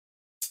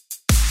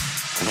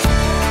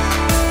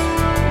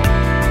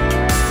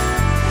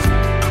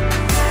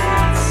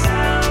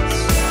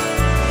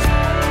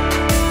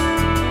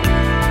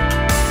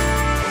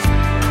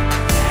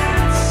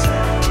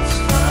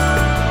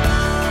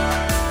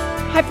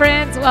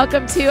friends.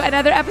 Welcome to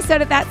another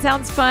episode of That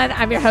Sounds Fun.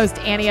 I'm your host,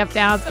 Annie F.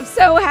 Downs. I'm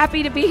so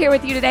happy to be here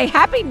with you today.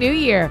 Happy New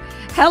Year.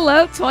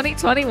 Hello,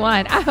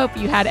 2021. I hope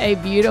you had a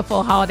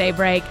beautiful holiday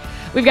break.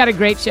 We've got a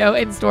great show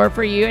in store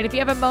for you. And if you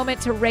have a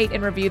moment to rate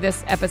and review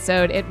this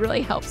episode, it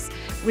really helps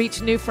reach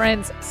new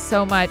friends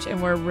so much.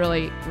 And we're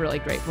really, really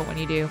grateful when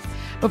you do.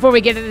 Before we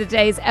get into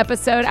today's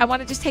episode, I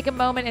want to just take a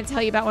moment and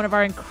tell you about one of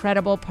our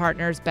incredible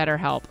partners,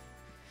 BetterHelp.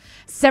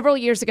 Several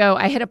years ago,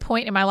 I hit a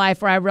point in my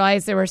life where I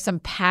realized there were some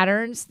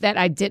patterns that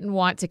I didn't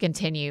want to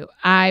continue.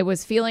 I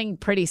was feeling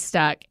pretty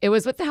stuck. It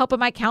was with the help of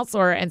my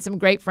counselor and some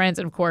great friends,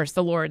 and of course,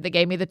 the Lord, that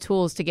gave me the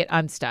tools to get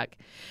unstuck.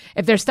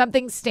 If there's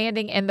something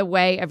standing in the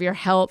way of your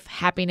health,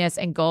 happiness,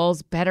 and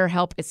goals,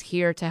 BetterHelp is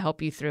here to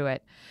help you through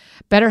it.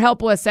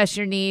 BetterHelp will assess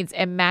your needs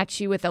and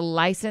match you with a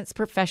licensed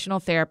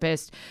professional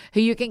therapist who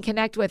you can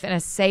connect with in a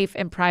safe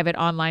and private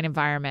online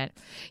environment.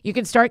 You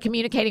can start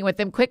communicating with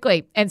them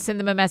quickly and send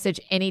them a message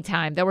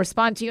anytime. They'll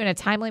respond to you in a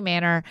timely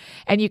manner,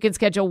 and you can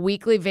schedule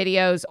weekly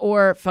videos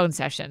or phone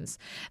sessions.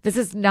 This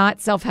is not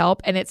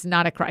self-help, and it's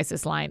not a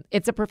crisis line.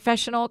 It's a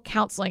professional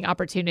counseling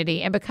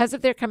opportunity, and because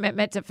of their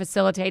commitment to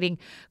facilitating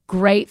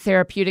great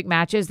therapeutic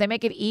matches, they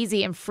make it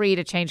easy and free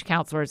to change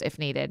counselors if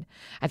needed.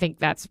 I think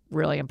that's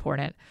really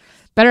important.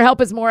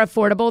 BetterHelp is more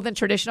affordable than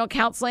traditional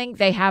counseling.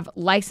 They have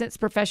licensed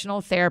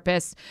professional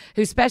therapists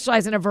who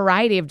specialize in a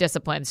variety of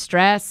disciplines: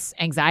 stress,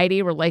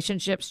 anxiety,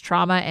 relationships,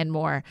 trauma, and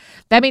more.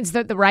 That means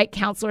that the right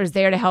counselor is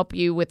there to help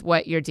you with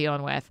what you're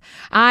dealing with.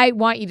 I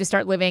want you to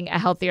start living a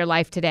healthier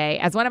life today.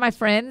 As one of my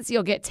friends,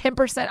 you'll get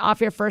 10%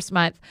 off your first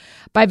month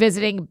by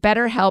visiting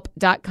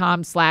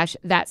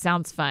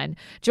betterhelp.com/thatsoundsfun.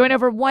 Join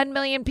over 1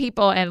 million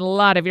people and a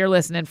lot of your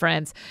listening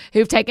friends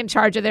who've taken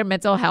charge of their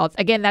mental health.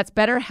 Again, that's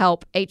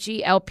BetterHelp,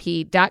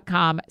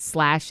 HELP.com/thatsoundsfun.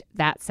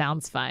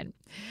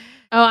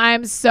 Oh,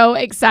 I'm so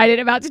excited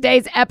about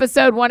today's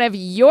episode. One of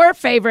your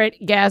favorite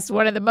guests,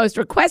 one of the most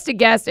requested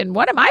guests, and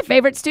one of my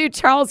favorites too,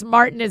 Charles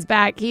Martin is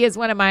back. He is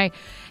one of my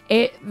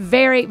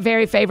very,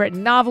 very favorite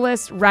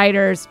novelists,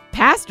 writers,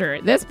 pastor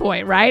at this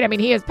point, right? I mean,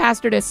 he has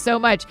pastored us so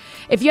much.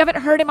 If you haven't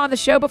heard him on the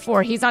show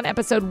before, he's on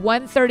episode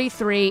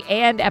 133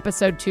 and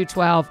episode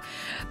 212.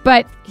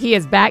 But he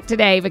is back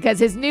today because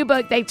his new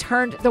book, They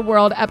Turned the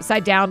World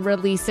Upside Down,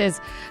 releases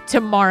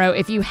tomorrow.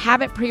 If you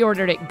haven't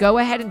pre-ordered it, go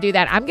ahead and do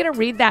that. I'm going to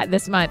read that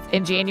this month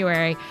in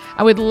January.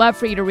 I would love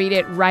for you to read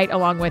it right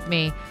along with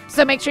me.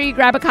 So make sure you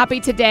grab a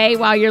copy today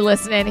while you're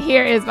listening.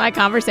 Here is my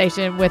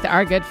conversation with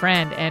our good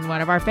friend and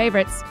one of our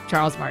favorites,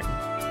 Charles Martin.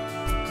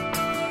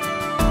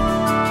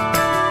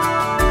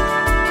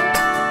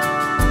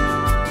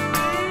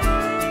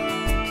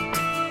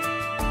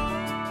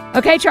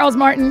 Okay, Charles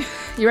Martin,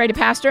 you ready to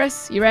pastor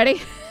us? You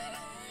ready?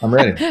 I'm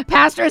ready.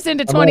 Pastor us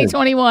into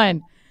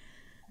 2021.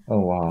 Oh,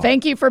 wow.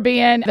 Thank you for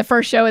being the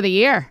first show of the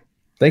year.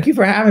 Thank you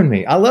for having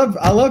me. I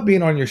love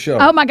being on your show.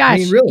 Oh my gosh. I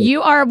mean, really.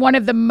 You are one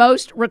of the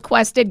most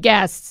requested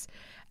guests.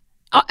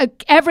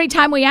 Every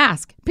time we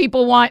ask,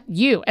 people want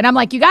you. And I'm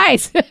like, you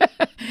guys,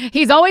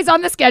 he's always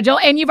on the schedule,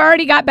 and you've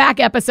already got back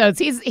episodes.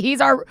 He's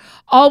our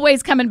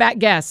always coming back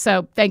guest.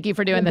 So thank you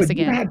for doing this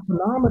again.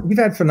 You've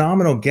had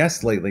phenomenal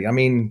guests lately. I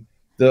mean,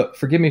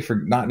 forgive me for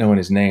not knowing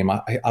his name.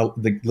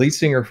 The lead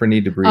singer for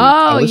Need to Breathe.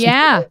 Oh,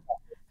 yeah.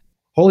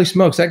 Holy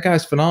smokes, that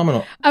guy's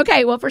phenomenal.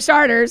 Okay, well, for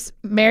starters,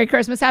 Merry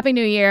Christmas, Happy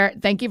New Year.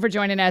 Thank you for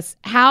joining us.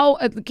 How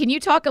can you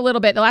talk a little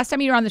bit? The last time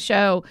you were on the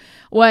show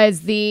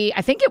was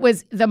I think it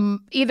was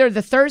either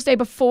the Thursday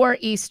before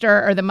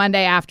Easter or the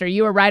Monday after.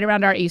 You were right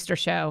around our Easter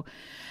show.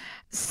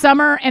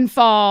 Summer and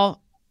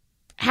fall,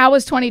 how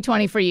was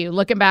 2020 for you,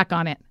 looking back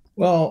on it?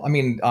 Well, I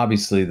mean,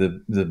 obviously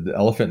the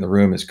elephant in the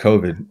room is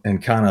COVID,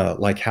 and kind of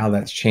like how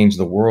that's changed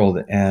the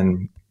world.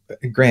 And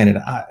granted,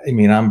 I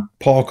mean,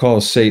 Paul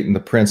calls Satan the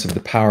prince of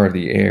the power of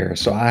the air.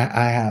 So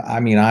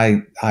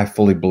I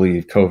fully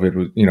believe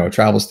COVID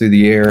travels through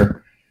the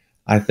air.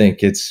 I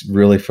think it's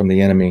really from the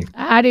enemy.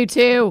 I do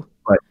too.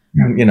 But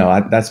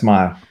that's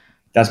my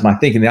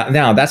thinking.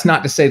 Now, that's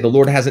not to say the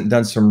Lord hasn't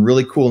done some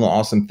really cool and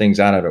awesome things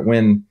out of it.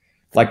 When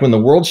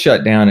the world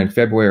shut down in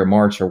February or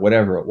March or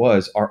whatever it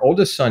was, our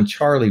oldest son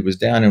Charlie was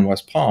down in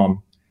West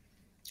Palm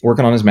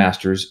working on his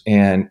master's,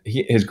 and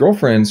his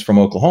girlfriend's from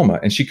Oklahoma,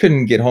 and she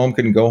couldn't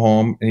go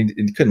home, and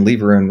he couldn't leave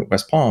her in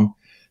West Palm.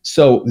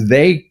 So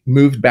they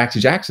moved back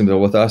to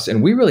Jacksonville with us,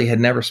 and we really had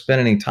never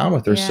spent any time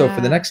with her. Yeah. So for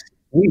the next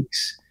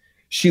weeks,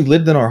 she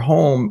lived in our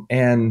home.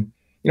 And,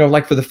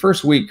 for the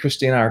first week,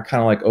 Christy and I are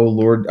kind of like, oh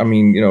Lord, I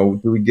mean,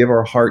 do we give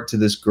our heart to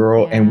this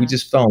girl? Yeah. And we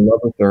just fell in love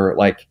with her.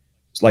 Like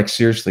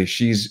seriously,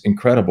 she's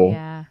incredible.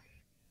 Yeah.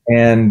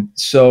 And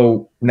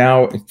so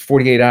now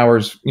 48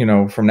 hours,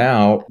 from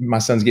now, my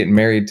son's getting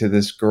married to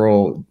this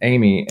girl,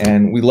 Amy,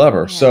 and we love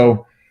her. Yeah.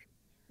 So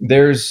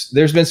there's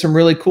been some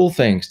really cool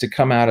things to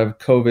come out of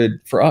COVID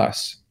for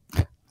us.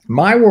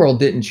 My world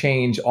didn't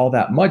change all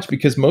that much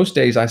because most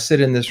days I sit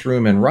in this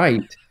room and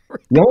write.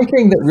 The only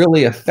thing that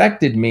really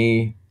affected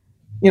me,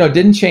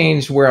 didn't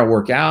change where I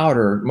work out,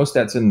 or most of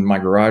that's in my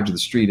garage or the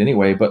street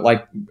anyway, but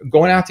like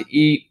going out to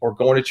eat or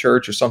going to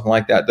church or something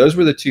like that. Those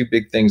were the two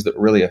big things that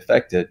really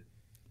affected.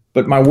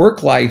 But my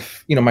work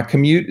life, my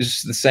commute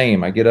is the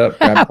same. I get up,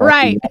 grab coffee,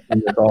 Right. in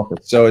the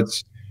office. So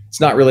it's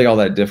not really all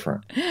that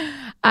different.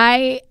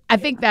 I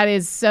think that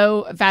is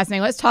so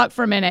fascinating. Let's talk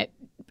for a minute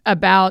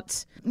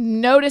about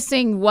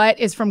noticing what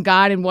is from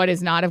God and what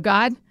is not of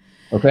God.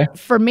 Okay.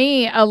 For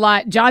me, a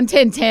lot, John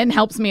 10:10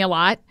 helps me a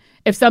lot.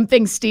 If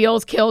something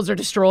steals, kills, or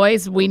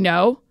destroys, we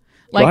know.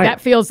 Right.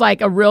 That feels like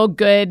a real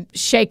good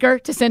shaker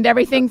to send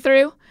everything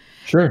through.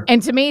 Sure.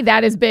 And to me,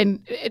 that has been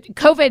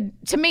COVID.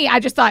 To me, I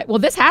just thought, well,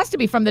 this has to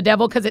be from the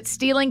devil because it's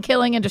stealing,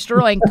 killing, and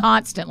destroying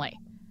constantly.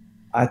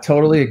 I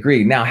totally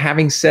agree. Now,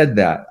 having said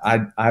that,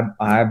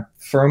 I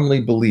firmly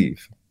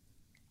believe,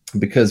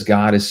 because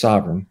God is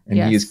sovereign and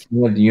He is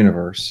king of the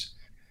universe,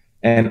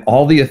 and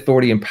all the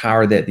authority and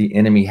power that the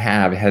enemy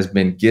has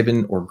been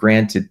given or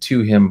granted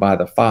to him by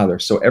the Father.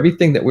 So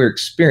everything that we're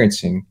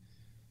experiencing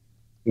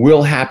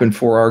will happen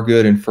for our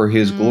good and for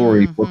His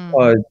glory,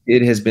 because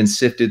it has been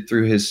sifted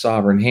through His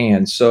sovereign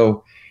hand.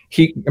 So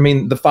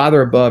the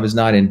Father above is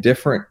not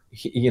indifferent.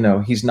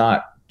 He's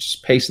not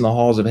just pacing the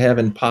halls of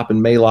heaven,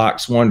 popping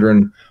Maylocks,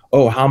 wondering,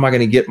 oh, how am I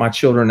going to get my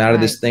children out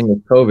of this thing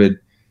with COVID?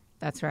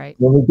 That's right.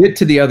 When we get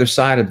to the other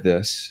side of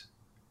this,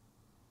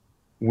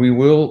 we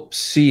will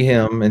see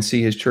Him and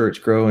see His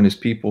church grow and His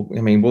people.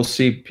 We'll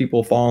see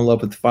people fall in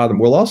love with the Father.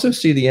 We'll also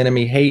see the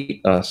enemy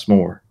hate us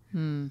more.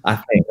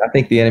 I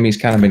think the enemy's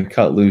kind of been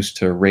cut loose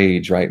to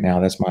rage right now.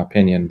 That's my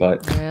opinion.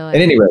 But Really?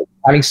 at any rate,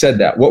 having said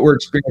that, what we're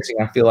experiencing,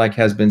 I feel like,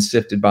 has been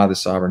sifted by the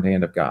sovereign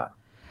hand of God.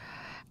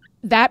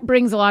 That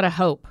brings a lot of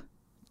hope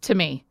to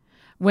me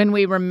when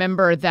we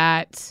remember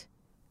that.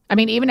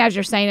 Even as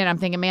you're saying it, I'm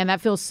thinking, man,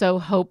 that feels so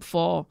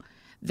hopeful.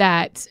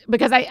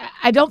 Because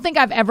I don't think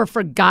I've ever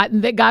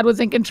forgotten that God was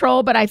in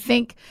control, but I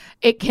think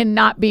it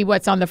cannot be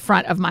what's on the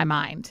front of my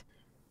mind.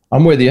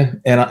 I'm with you.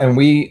 And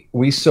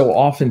we so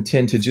often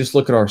tend to just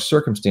look at our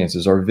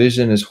circumstances. Our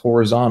vision is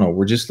horizontal.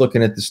 We're just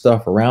looking at the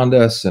stuff around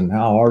us and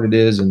how hard it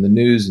is and the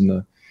news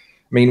and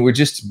we're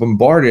just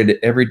bombarded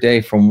every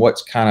day from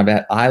what's kind of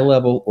at eye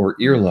level or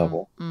ear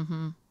level.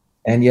 Mm-hmm.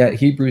 And yet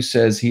Hebrews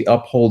says He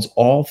upholds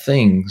all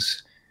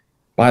things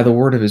by the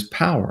word of His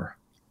power.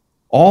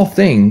 All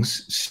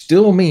things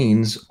still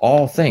means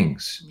all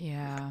things.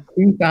 Yeah.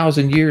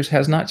 2,000 years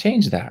has not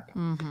changed that.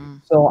 Mm-hmm.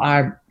 So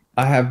I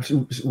have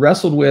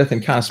wrestled with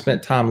and kind of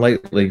spent time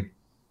lately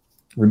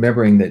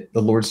remembering that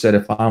the Lord said,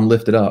 if I'm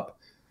lifted up,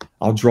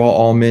 I'll draw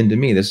all men to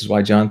me. This is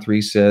why John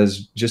 3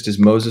 says, just as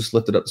Moses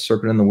lifted up the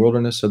serpent in the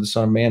wilderness, so the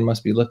Son of Man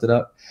must be lifted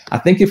up. I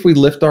think if we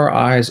lift our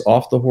eyes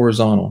off the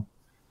horizontal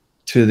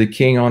to the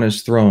King on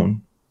His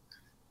throne,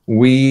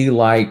 we,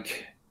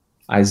 like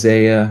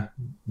Isaiah,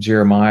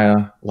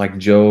 Jeremiah, like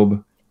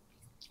Job,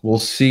 will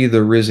see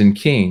the risen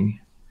King.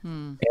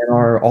 And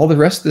all the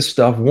rest of this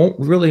stuff won't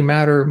really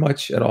matter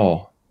much at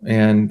all.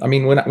 And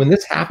when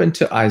this happened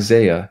to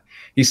Isaiah,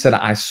 he said,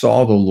 I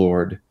saw the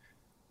Lord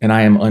and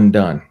I am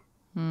undone.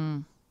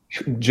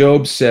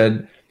 Job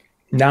said,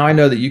 now I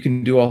know that you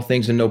can do all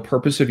things and no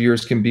purpose of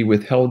yours can be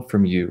withheld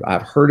from you.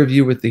 I've heard of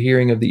you with the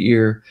hearing of the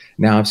ear.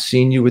 Now I've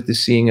seen you with the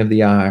seeing of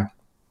the eye,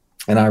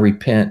 and I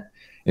repent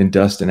in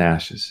dust and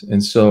ashes.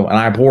 And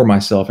I abhor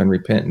myself and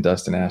repent in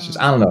dust and ashes.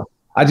 I don't know.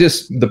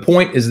 The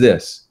point is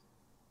this.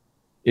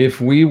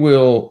 If we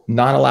will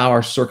not allow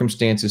our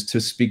circumstances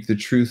to speak the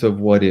truth of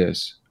what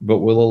is, but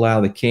will allow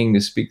the King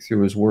to speak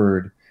through His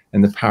word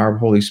and the power of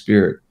Holy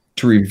Spirit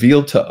to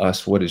reveal to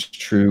us what is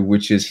true,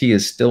 which is He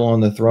is still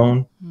on the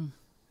throne,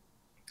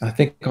 I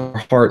think our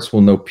hearts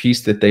will know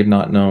peace that they've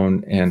not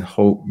known and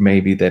hope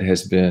maybe that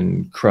has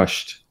been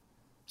crushed,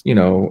 in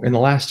the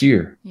last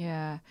year.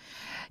 Yeah.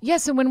 Yeah.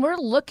 So when we're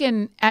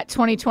looking at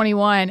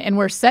 2021 and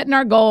we're setting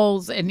our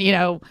goals and,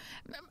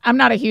 I'm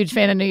not a huge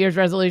fan of New Year's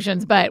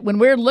resolutions, but when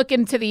we're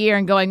looking to the year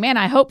and going, man,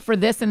 I hope for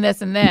this and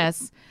this and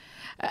this,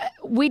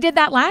 we did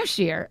that last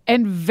year,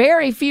 and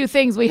very few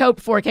things we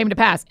hoped for came to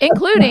pass,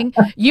 including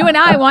you and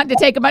I wanting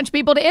to take a bunch of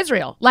people to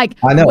Israel.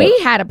 We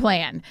had a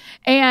plan.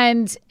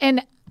 And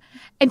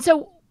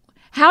so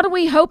how do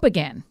we hope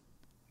again?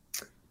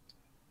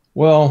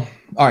 Well,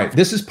 all right.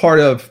 This is part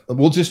of,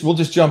 we'll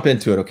just jump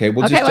into it. Okay.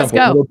 We'll just jump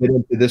a little bit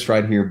into this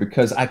right here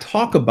because I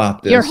talk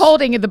about this. You're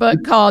holding the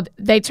book called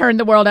They Turned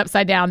the World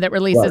Upside Down that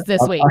releases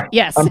this week.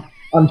 Yes.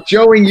 I'm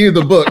showing you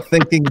the book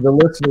thinking the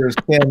listeners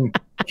can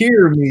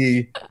hear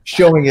me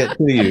showing it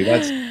to you.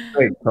 That's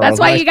great, Carl.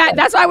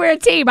 That's why we're a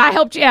team. I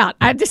helped you out.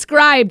 I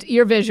described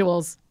your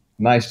visuals.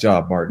 Nice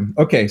job, Martin.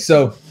 Okay.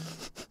 So,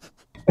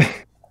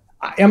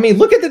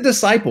 look at the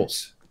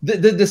disciples.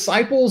 The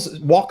disciples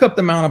walk up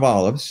the Mount of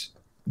Olives.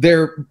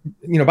 They're,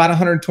 about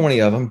 120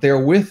 of them. They're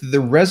with the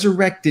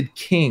resurrected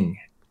King,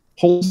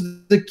 holds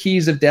the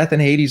keys of death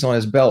and Hades on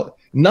his belt.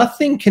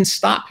 Nothing can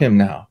stop him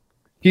now.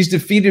 He's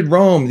defeated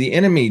Rome, the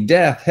enemy,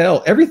 death,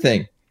 hell,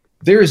 everything.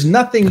 There is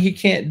nothing he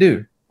can't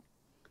do.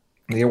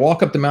 They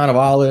walk up the Mount of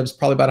Olives,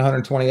 probably about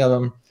 120 of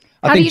them.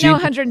 How do you know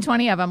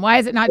 120 of them? Why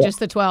is it not just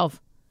the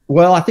 12?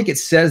 Well, I think it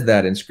says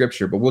that in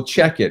Scripture, but we'll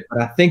check it.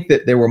 But I think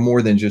that there were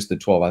more than just the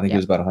 12. I think it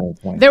was about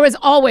 120. There was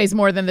always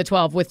more than the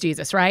 12 with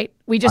Jesus, right?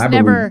 We just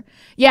never.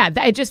 Yeah,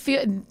 I just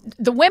feel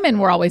the women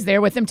were always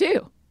there with him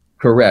too.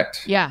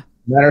 Correct. Yeah.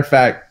 Matter of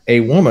fact,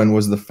 a woman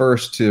was the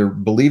first to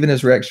believe in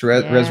his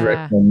resurrection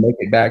and make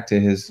it back to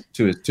his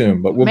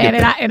tomb. But we'll get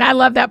there. And I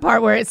love that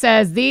part where it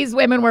says these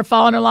women were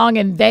following along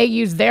and they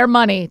used their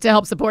money to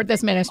help support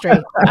this ministry.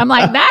 I'm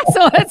like, that's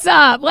what's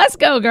up. Let's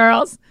go,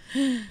 girls.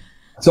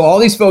 So all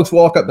these folks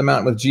walk up the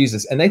mountain with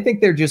Jesus, and they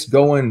think they're just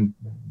going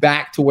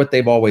back to what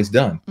they've always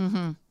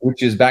done,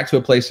 which is back to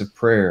a place of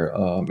prayer,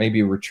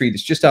 maybe a retreat.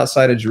 It's just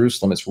outside of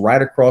Jerusalem. It's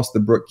right across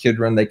the brook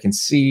Kidron. They can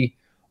see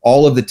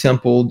all of the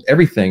temple,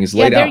 everything is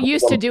laid out. Yeah, they're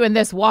used to doing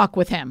this walk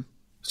with him.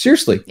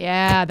 Seriously.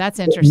 Yeah, that's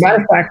interesting.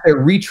 Matter of fact, they're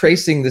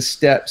retracing the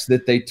steps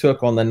that they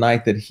took on the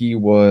night that he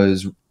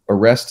was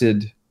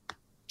arrested,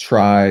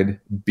 tried,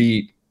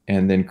 beat,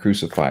 and then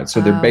crucified.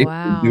 So they're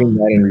basically doing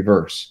that in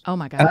reverse. Oh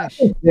my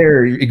gosh.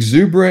 They're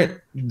exuberant.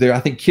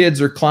 I think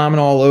kids are climbing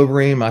all over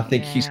him. I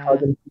think he's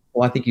hugging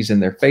people. I think he's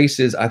in their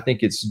faces. I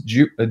think it's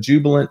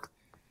jubilant.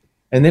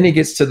 And then he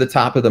gets to the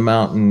top of the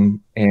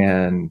mountain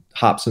and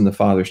hops in the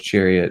Father's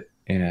chariot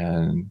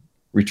and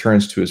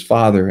returns to his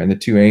Father. And the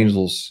two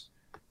angels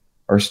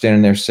are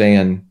standing there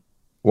saying,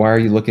 why are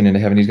you looking into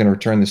heaven? He's going to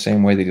return the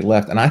same way that he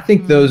left. And I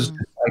think those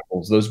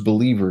disciples, those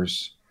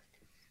believers,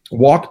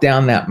 walk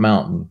down that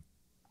mountain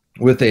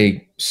with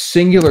a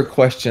singular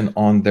question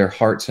on their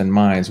hearts and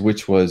minds,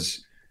 which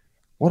was,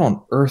 what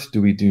on earth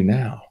do we do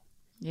now?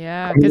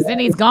 Yeah, because then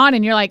he's gone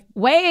and you're like,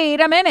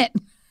 wait a minute.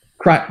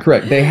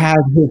 Correct. They have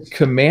his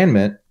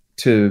commandment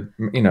to,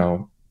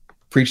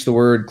 preach the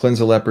word, cleanse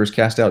the lepers,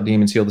 cast out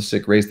demons, heal the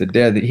sick, raise the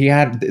dead. He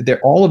had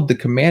all of the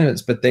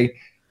commandments, but they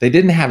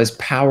didn't have his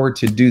power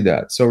to do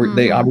that. So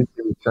they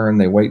obviously return,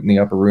 they wait in the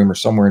upper room or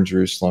somewhere in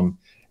Jerusalem,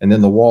 and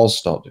then the walls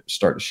start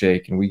to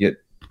shake, and we get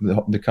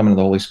the coming of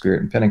the Holy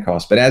Spirit in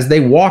Pentecost. But as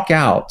they walk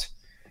out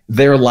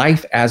their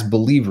life as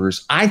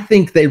believers, I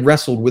think they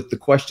wrestled with the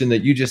question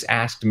that you just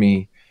asked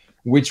me,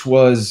 which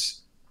was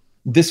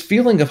this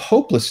feeling of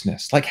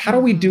hopelessness. Like, how do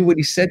we do what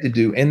he said to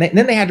do? And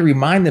then they had to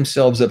remind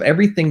themselves of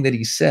everything that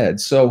he said.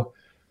 So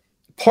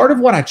part of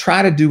what I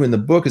try to do in the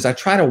book is I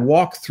try to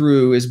walk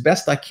through as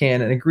best I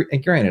can. And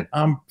granted,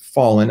 I'm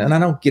fallen and I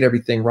don't get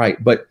everything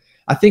right. But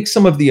I think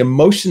some of the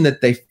emotion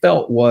that they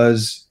felt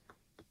was,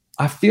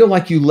 I feel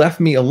like you left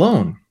me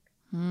alone.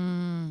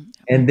 And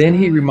then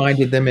he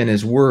reminded them in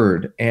his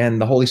word, and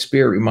the Holy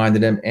Spirit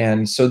reminded him.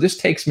 And so this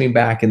takes me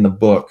back in the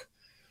book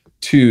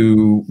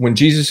to when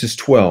Jesus is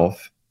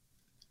 12,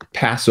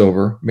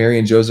 Passover. Mary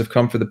and Joseph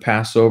come for the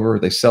Passover.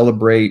 They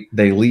celebrate,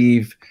 they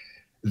leave,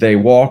 they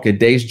walk a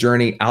day's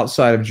journey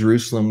outside of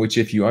Jerusalem, which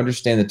if you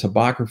understand the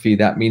topography,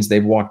 that means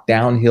they've walked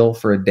downhill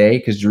for a day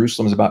because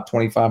Jerusalem is about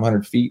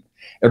 2,500 feet.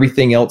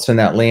 Everything else in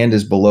that land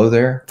is below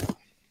there.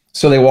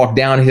 So they walk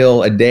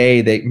downhill a day.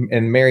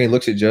 And Mary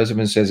looks at Joseph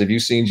and says, have you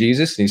seen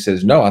Jesus? And he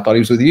says, no, I thought he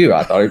was with you.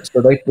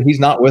 He's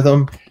not with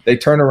them. They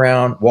turn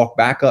around, walk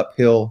back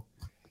uphill.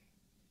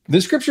 The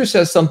scripture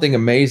says something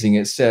amazing.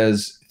 It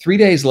says 3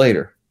 days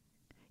later.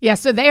 Yeah,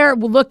 so they are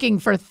looking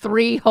for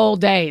 3 whole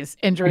days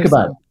in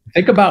Jerusalem.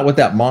 Think about what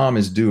that mom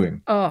is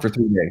doing for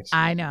 3 days.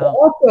 I know. But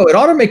also, it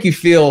ought to make you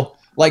feel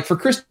like, for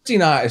Christy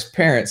and I as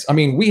parents, I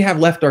mean, we have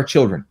left our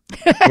children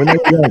when they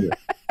were younger.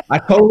 I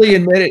totally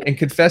admit it and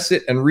confess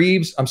it. And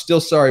Reeves, I'm still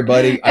sorry,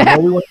 buddy. I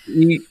know we went to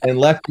eat and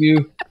left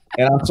you,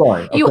 and I'm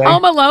sorry. Okay? You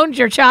home alone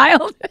your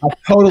child? I'm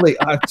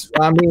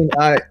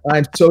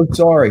so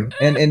sorry.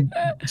 And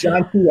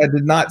John T, I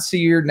did not see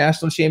your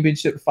national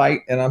championship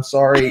fight, and I'm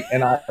sorry.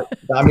 And I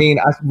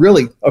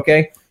really,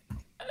 okay.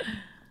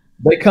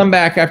 They come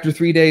back after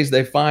 3 days,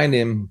 they find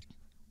him,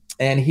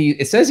 and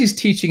it says he's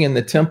teaching in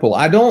the temple.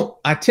 I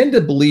tend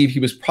to believe he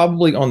was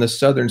probably on the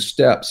southern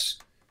steps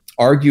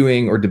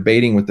arguing or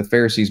debating with the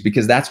Pharisees,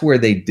 because that's where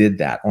they did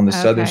that, on the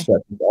southern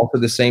steps. It's also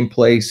the same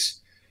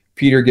place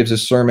Peter gives a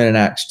sermon in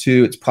Acts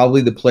 2. It's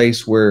probably the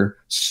place where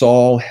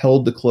Saul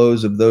held the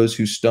clothes of those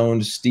who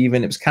stoned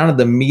Stephen. It was kind of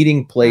the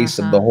meeting place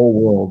of the whole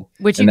world.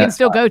 Which you can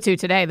still go to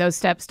today. Those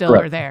steps still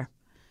are there.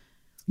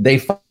 They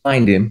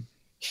find him.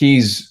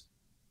 He's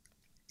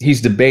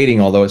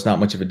debating, although it's not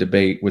much of a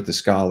debate, with the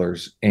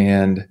scholars,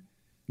 and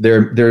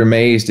they're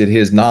amazed at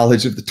his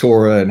knowledge of the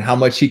Torah and how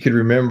much he could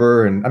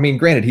remember. And I mean,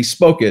 granted, he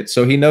spoke it,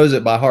 so he knows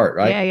it by heart,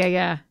 right?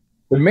 Yeah.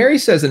 But Mary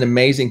says an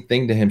amazing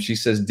thing to him. She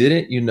says,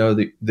 didn't you know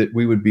that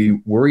we would be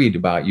worried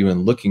about you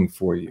and looking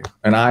for you?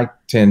 And I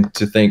tend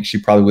to think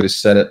she probably would have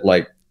said it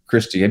like,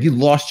 Christy, have you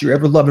lost your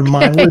ever-loving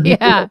mind?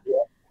 Yeah.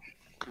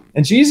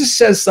 And Jesus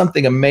says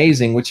something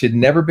amazing, which had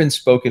never been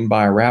spoken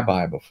by a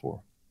rabbi before.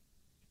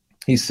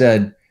 He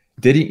said,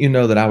 didn't you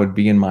know that I would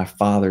be in my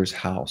Father's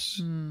house?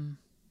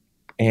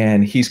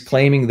 And he's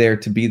claiming there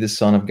to be the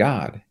Son of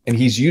God. And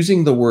he's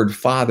using the word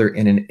Father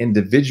in an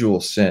individual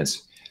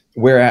sense,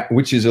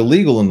 which is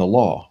illegal in the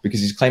law,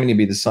 because he's claiming to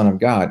be the Son of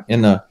God.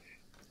 In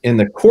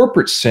the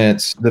corporate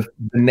sense, the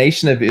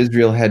nation of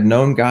Israel had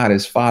known God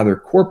as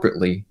Father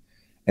corporately,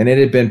 and it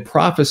had been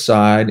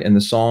prophesied in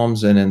the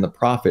Psalms and in the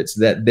prophets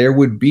that there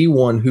would be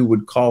one who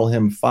would call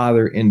him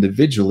Father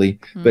individually,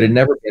 but it had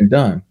never been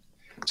done.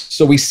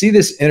 So we see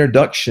this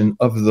introduction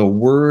of the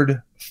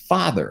word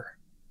Father.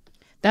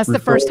 That's the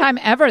first time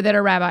ever that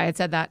a rabbi had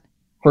said that.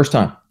 First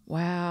time.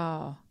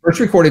 Wow.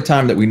 First recorded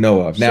time that we know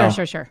of. Now,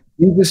 Sure.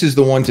 Jesus is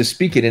the one to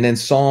speak it. And in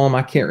Psalm,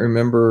 I can't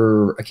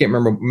remember,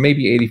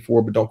 maybe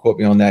 84, but don't quote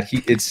me on that.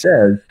 It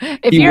says,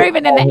 if you're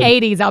even in the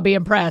 80s, I'll be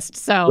impressed.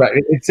 So right,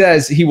 it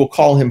says he will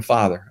call him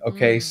Father.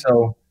 Okay.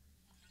 So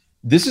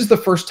this is the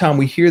first time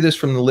we hear this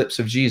from the lips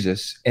of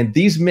Jesus. And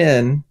these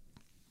men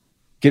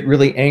get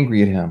really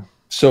angry at him.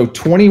 So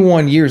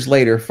 21 years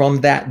later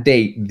from that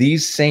date,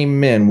 these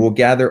same men will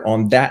gather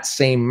on that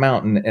same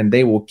mountain and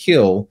they will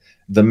kill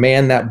the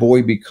man that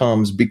boy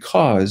becomes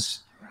because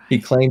he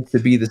claims to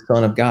be the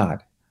Son of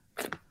God.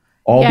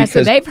 All because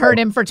so they've heard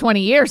him for 20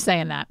 years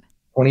saying that.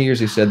 20 years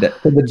he said that.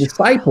 So the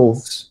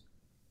disciples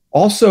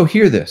also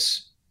hear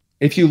this.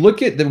 If you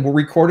look at the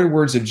recorded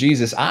words of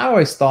Jesus, I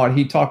always thought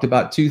he talked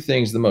about two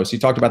things the most. He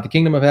talked about the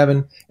kingdom of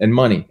heaven and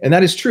money. And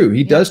that is true.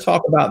 He does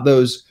talk about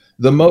those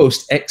the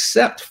most,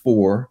 except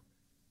for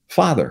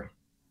Father.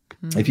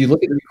 If you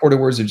look at the recorded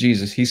words of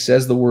Jesus, he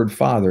says the word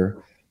Father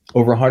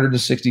over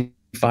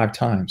 165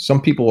 times. Some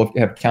people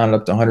have counted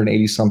up to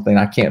 180 something.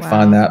 I can't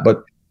find that,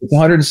 but it's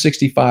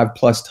 165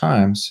 plus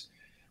times,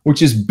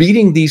 which is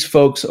beating these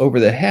folks over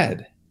the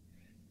head.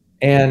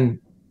 And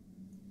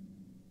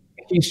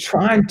he's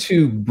trying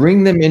to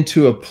bring them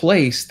into a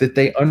place that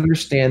they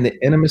understand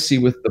the intimacy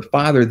with the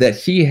Father that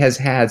he has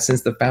had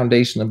since the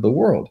foundation of the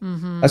world.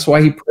 That's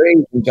why he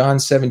prayed in John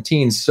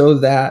 17, so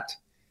that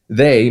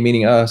they,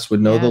 meaning us,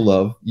 would know the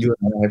love you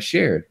and I have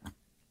shared.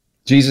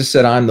 Jesus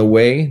said, I'm the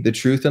way, the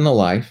truth, and the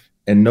life,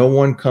 and no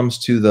one comes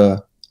to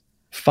the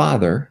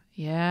Father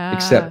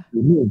except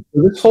through me.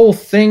 So this whole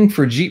thing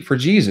for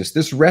Jesus,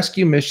 this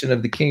rescue mission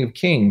of the King of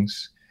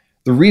Kings,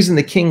 the reason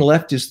the King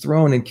left his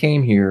throne and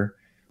came here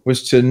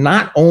was to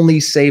not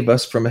only save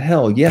us from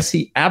hell. Yes,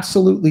 he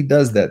absolutely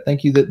does that.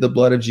 Thank you that the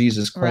blood of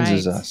Jesus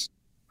cleanses us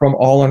from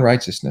all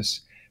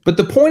unrighteousness. But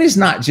the point is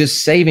not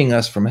just saving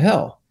us from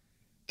hell.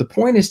 The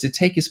point is to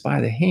take us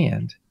by the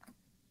hand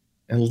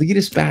and lead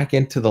us back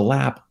into the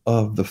lap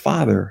of the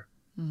Father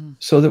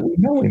so that we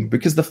know him,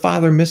 because the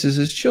Father misses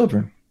his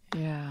children.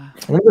 Yeah.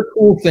 One of the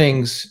cool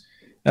things,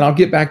 and I'll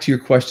get back to your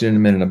question in a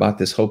minute about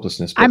this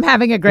hopelessness. I'm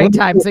having a great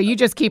time, so you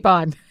just keep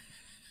on.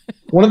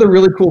 One of the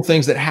really cool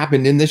things that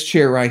happened in this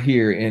chair right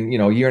here, and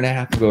a year and a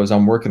half ago, as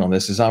I'm working on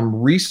this, is I'm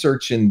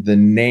researching the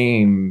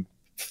name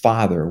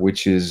Father,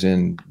 which is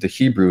in the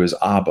Hebrew is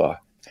Abba.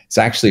 It's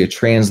actually a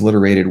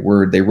transliterated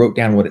word. They wrote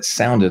down what it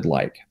sounded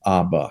like,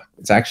 Abba.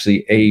 It's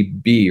actually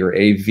A-B or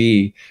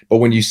A-V, but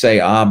when you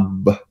say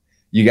Ab,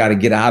 you got to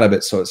get out of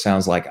it so it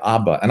sounds like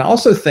Abba. And I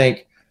also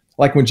think,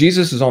 like when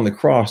Jesus is on the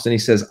cross and he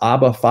says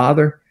Abba,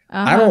 Father,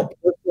 I don't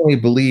personally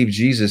believe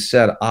Jesus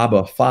said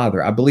Abba,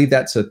 Father. I believe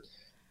that's the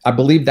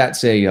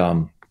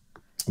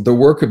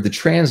work of the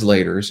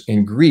translators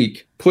in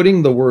Greek,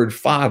 putting the word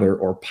father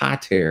or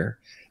pater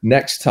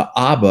next to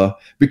Abba,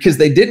 because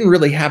they didn't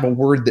really have a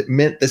word that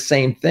meant the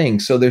same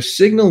thing. So they're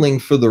signaling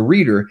for the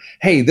reader,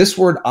 hey, this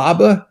word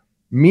Abba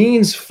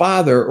means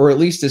father, or at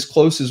least as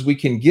close as we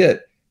can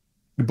get,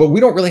 but we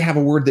don't really have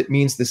a word that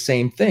means the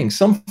same thing.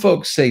 Some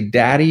folks say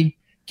daddy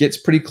gets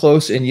pretty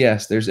close, and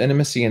yes, there's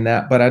intimacy in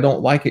that, but I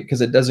don't like it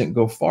because it doesn't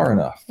go far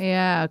enough.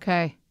 Yeah,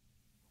 okay.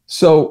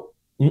 So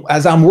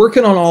as I'm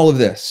working on all of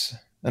this,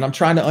 and I'm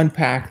trying to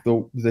unpack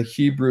the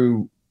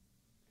Hebrew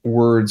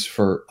words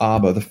for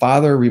Abba, the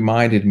Father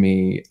reminded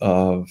me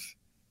of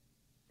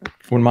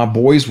when my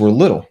boys were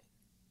little.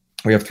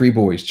 We have 3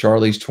 boys.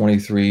 Charlie's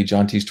 23,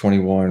 Jonty's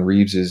 21,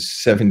 Reeves is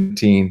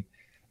 17,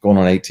 going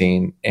on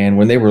 18. And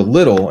when they were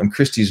little and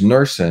Christy's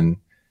nursing,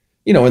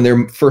 in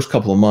their first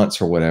couple of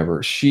months or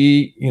whatever,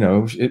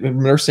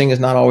 nursing is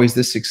not always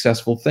this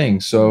successful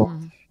thing. So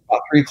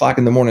about 3 o'clock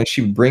in the morning,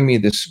 she would bring me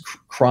this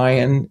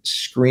crying,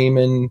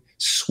 screaming,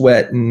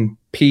 sweating,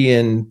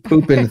 peeing,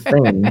 pooping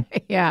thing.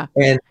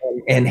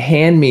 And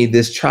hand me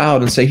this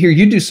child and say, here,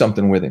 you do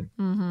something with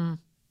him.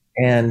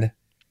 And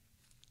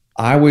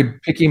I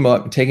would pick him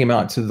up and take him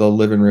out to the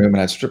living room,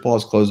 and I'd strip all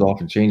his clothes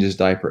off and change his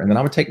diaper. And then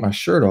I would take my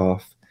shirt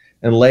off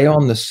and lay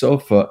on the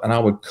sofa, and I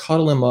would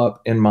cuddle him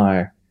up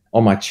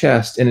on my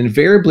chest. And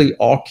invariably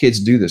all kids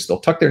do this. They'll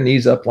tuck their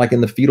knees up like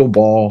in the fetal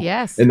ball.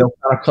 Yes. And they'll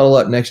kind of cuddle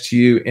up next to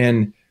you.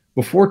 And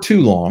before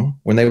too long,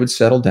 when they would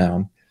settle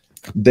down,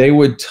 they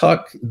would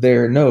tuck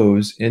their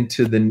nose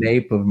into the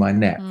nape of my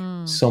neck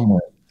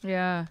somewhere.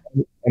 Yeah.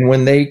 And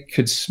when they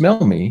could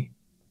smell me,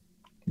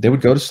 they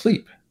would go to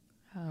sleep.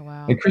 Oh,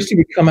 wow. And Christy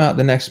would come out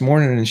the next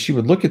morning and she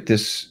would look at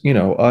this,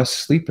 us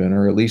sleeping,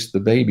 or at least the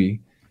baby.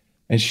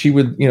 And she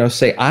would,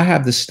 say, I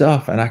have the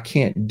stuff and I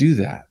can't do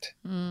that.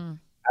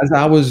 As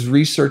I was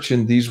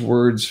researching these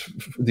words,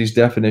 these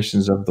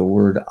definitions of the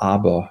word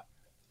Abba,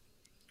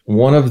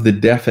 one of the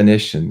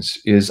definitions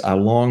is I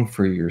long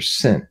for your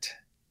scent.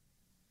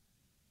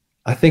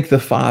 I think the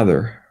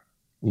Father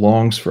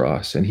longs for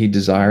us, and he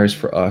desires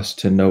for us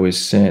to know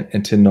his scent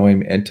and to know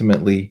him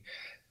intimately.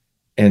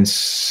 And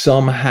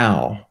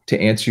somehow, to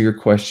answer your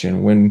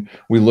question, when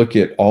we look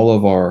at all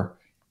of our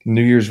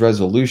New Year's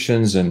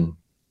resolutions and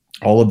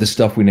all of the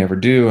stuff we never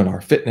do, and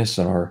our fitness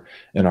and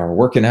our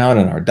working out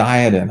and our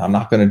diet, and I'm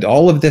not going to do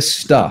all of this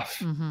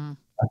stuff,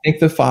 I think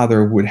the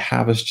Father would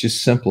have us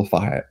just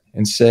simplify it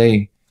and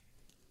say,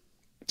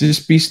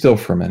 just be still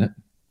for a minute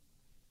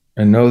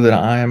and know that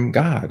I am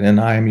God and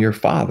I am your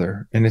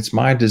Father. And it's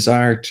my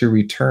desire to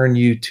return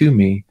you to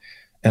me.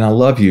 And I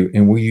love you.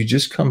 And will you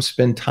just come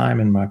spend time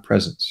in my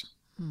presence?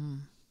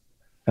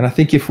 And I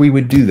think if we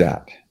would do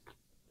that,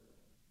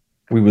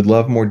 we would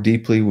love more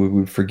deeply. We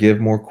would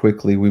forgive more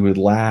quickly. We would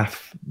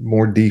laugh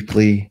more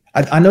deeply.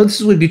 I know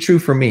this would be true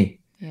for me.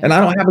 Yeah. And I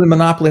don't have a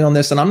monopoly on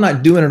this, and I'm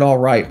not doing it all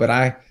right, but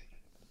I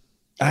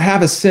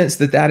have a sense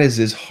that that is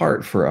his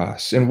heart for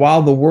us. And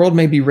while the world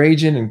may be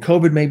raging and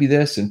COVID may be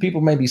this and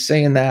people may be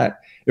saying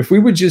that, if we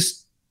would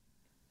just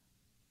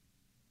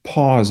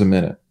pause a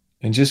minute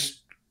and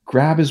just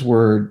grab his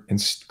word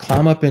and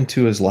climb up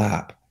into his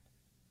lap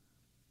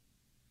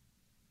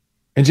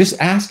and just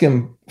ask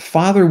him,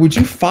 Father, would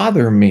you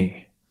father me?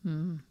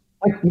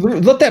 Like,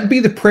 let that be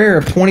the prayer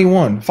of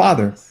 21.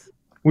 Father,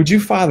 would you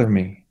father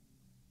me?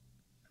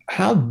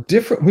 How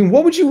different? I mean,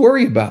 what would you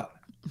worry about?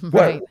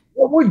 Right.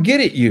 What would get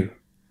at you?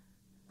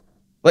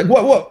 Like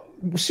what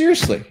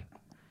seriously,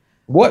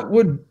 what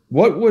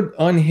would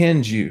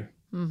unhinge you?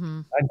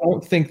 I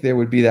don't think there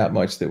would be that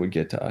much that would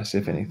get to us,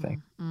 if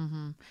anything.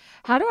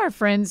 How do our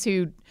friends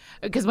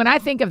because when I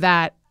think of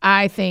that,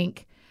 I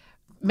think,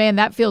 man,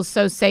 that feels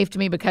so safe to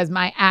me because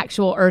my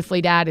actual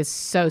earthly dad is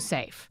so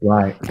safe.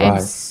 Right.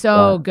 And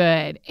so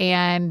good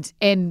and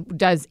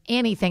does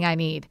anything I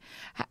need.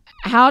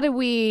 How do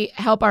we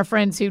help our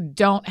friends who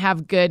don't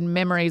have good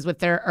memories with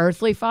their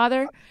earthly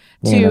father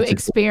to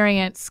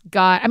experience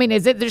God? I mean,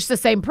 is it just the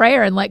same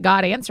prayer and let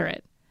God answer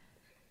it?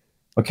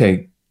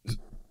 Okay.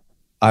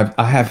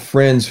 I have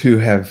friends who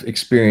have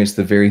experienced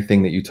the very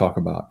thing that you talk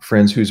about.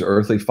 Friends whose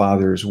earthly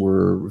fathers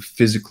were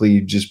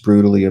physically just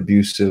brutally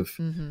abusive,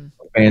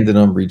 abandoned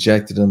them,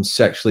 rejected them,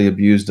 sexually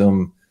abused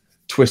them,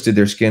 twisted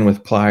their skin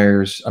with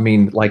pliers. I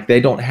mean, like I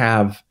don't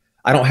have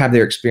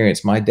their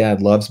experience. My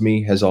dad loves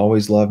me, has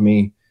always loved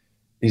me.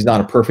 He's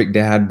not a perfect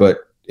dad, but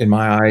in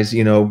my eyes,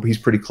 he's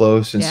pretty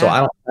close. And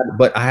so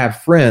but I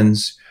have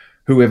friends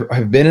who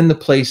have been in the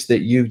place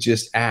that you've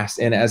just asked.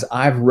 And as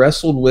I've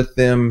wrestled with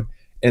them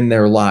in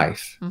their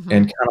life and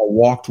kind of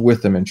walked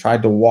with them and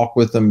tried to walk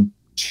with them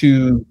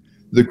to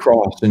the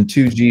cross and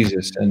to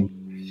Jesus. And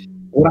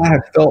what I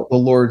have felt the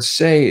Lord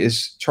say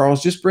is,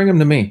 Charles, just bring them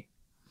to me.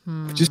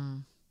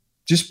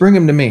 Just bring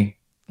them to me.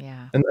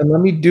 Yeah. And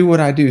let me do what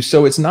I do.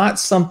 So it's not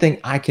something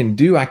I can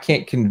do. I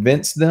can't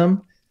convince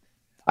them.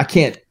 I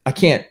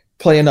can't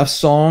play enough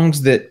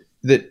songs that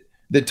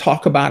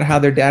talk about how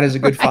their dad is a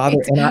good father.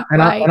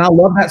 And I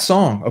love that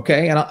song.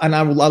 Okay. And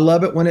I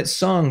love it when it's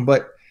sung,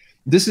 but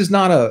this is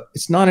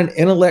it's not an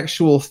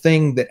intellectual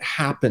thing that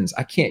happens.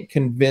 I can't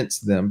convince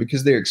them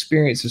because their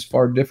experience is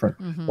far different.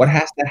 What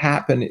has to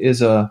happen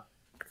is a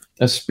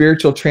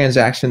spiritual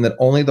transaction that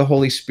only the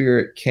Holy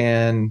Spirit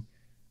can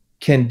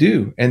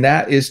do. And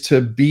that is to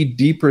be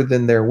deeper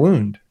than their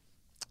wound.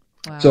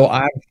 Wow. So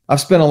I've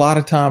spent a lot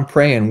of time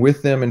praying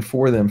with them and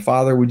for them.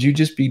 Father, would you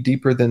just be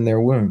deeper than their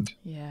wound?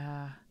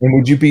 Yeah. And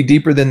would you be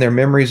deeper than their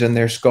memories and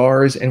their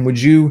scars? And would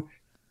you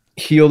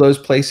heal those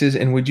places?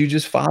 And would you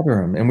just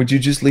father them? And would you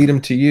just lead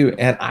them to you?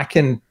 And I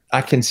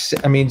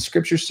mean,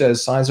 Scripture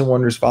says signs and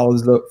wonders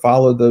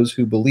follow those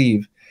who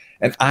believe.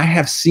 And I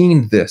have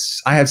seen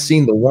this. I have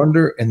seen the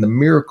wonder and the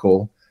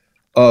miracle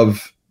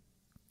of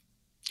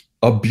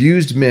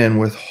abused men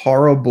with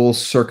horrible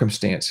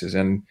circumstances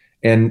and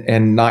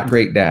not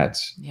great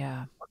dads.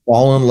 Yeah.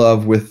 Fall in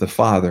love with the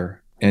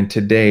Father and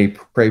today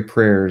pray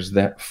prayers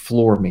that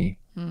floor me.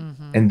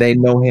 And they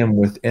know him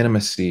with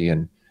intimacy.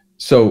 And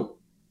so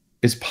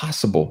it's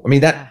possible. I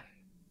mean,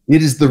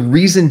 it is the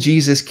reason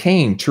Jesus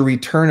came, to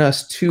return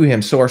us to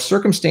him. So our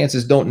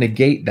circumstances don't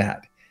negate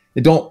that.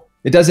 It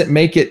doesn't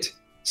make it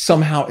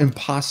somehow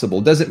impossible.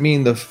 It doesn't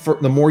mean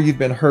the more you've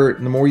been hurt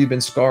and the more you've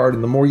been scarred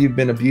and the more you've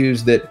been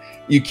abused that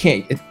you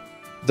can't.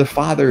 The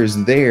Father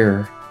is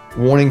there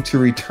wanting to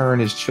return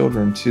his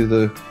children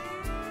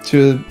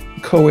to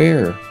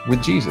co-heir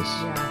with Jesus.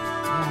 Yeah.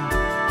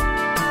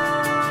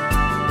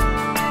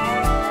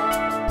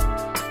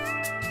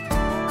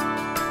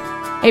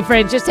 Hey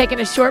friends, just taking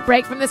a short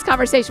break from this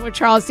conversation with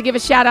Charles to give a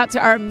shout out to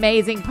our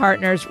amazing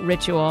partners,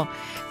 Ritual.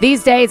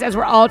 These days, as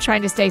we're all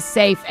trying to stay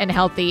safe and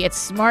healthy, it's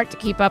smart to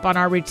keep up on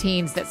our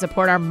routines that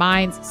support our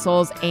minds,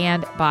 souls,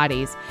 and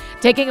bodies.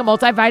 Taking a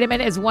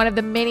multivitamin is one of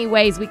the many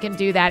ways we can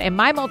do that, and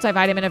my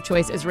multivitamin of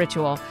choice is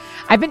Ritual.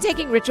 I've been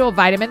taking Ritual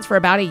vitamins for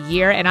about a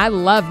year, and I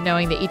love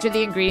knowing that each of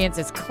the ingredients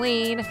is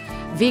clean,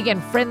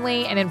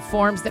 vegan-friendly, and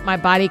informs that my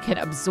body can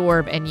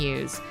absorb and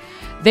use.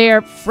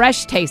 Their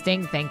fresh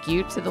tasting, thank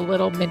you to the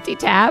little minty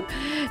tab,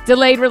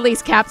 delayed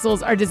release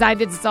capsules are designed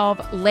to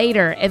dissolve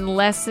later in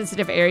less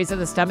sensitive areas of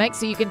the stomach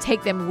so you can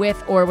take them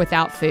with or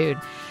without food.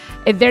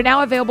 They're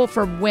now available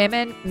for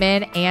women,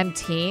 men, and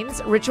teens.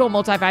 Ritual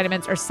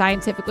multivitamins are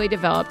scientifically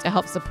developed to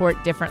help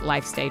support different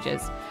life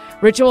stages.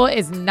 Ritual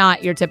is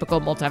not your typical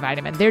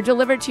multivitamin. They're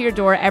delivered to your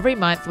door every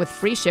month with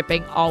free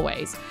shipping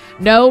always.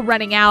 No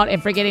running out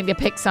and forgetting to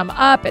pick some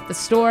up at the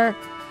store.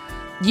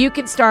 You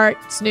can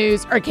start,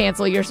 snooze, or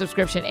cancel your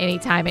subscription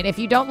anytime. And if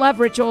you don't love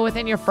Ritual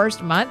within your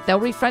first month, they'll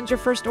refund your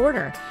first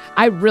order.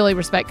 I really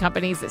respect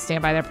companies that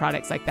stand by their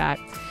products like that.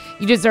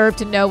 You deserve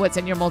to know what's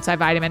in your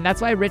multivitamin.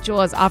 That's why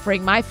Ritual is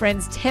offering my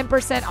friends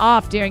 10%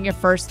 off during your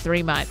first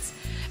 3 months.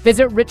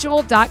 Visit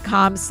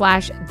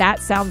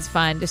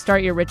ritual.com/thatsoundsfun to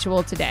start your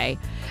ritual today.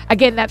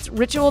 Again, that's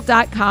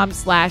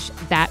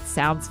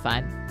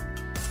ritual.com/thatsoundsfun.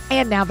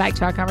 And now back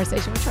to our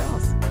conversation with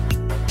Charles.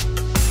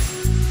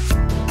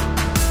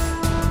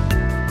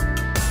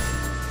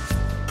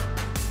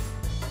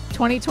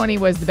 '2020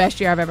 was the best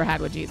year I've ever had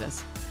with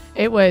Jesus.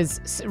 It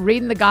was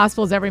reading the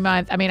Gospels every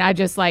month. I mean, I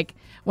just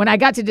when I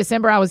got to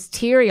December, I was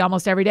teary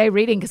almost every day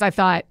reading because I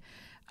thought,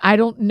 I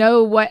don't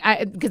know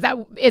because that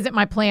isn't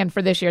my plan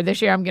for this year.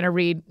 This year, I'm going to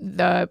read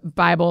the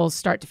Bible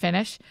start to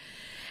finish.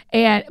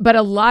 But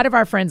a lot of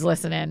our friends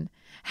listening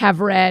have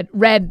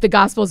read the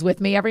Gospels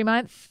with me every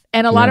month.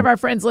 And a lot of our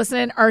friends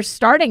listening are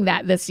starting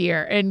that this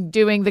year and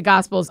doing the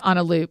Gospels on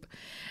a loop.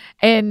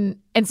 And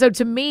so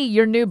to me,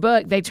 your new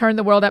book, They Turn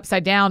the World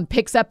Upside Down,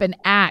 picks up in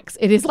Acts.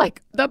 It is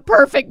like the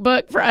perfect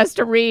book for us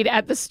to read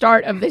at the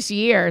start of this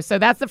year. So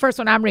that's the first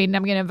one I'm reading.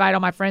 I'm going to invite all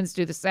my friends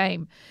to do the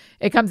same.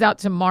 It comes out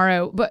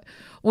tomorrow. But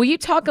will you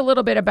talk a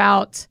little bit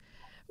about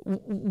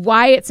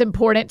why it's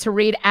important to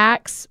read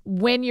Acts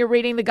when you're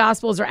reading the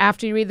Gospels or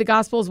after you read the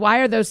Gospels? Why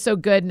are those so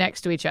good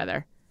next to each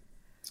other?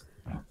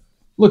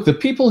 Look, the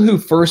people who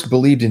first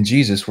believed in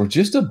Jesus were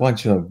just a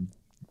bunch of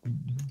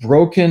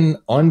broken,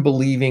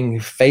 unbelieving,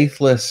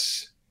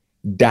 faithless,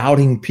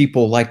 doubting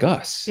people like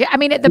us. Yeah, I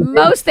mean, at the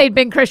most, they'd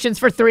been Christians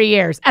for 3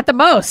 years. At the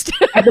most.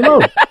 At the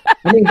most.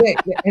 I mean,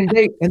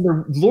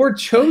 the Lord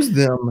chose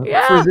them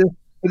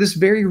for this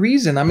very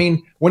reason. I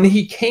mean, when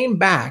he came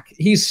back,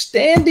 he's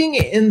standing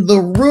in the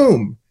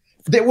room.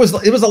 It was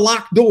a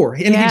locked door,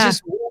 and he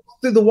just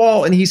walked through the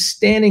wall, and he's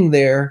standing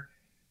there.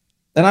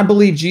 And I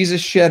believe Jesus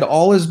shed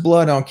all his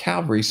blood on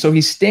Calvary. So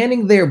he's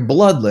standing there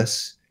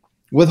bloodless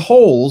with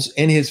holes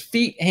in his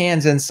feet,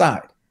 hands, and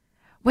side.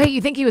 Wait, you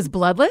think he was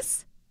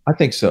bloodless? I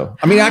think so.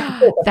 I mean,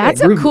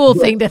 that's a cool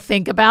thing to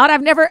think about.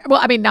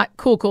 Not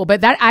cool,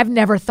 but I've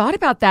never thought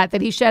about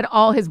that he shed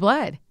all his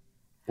blood.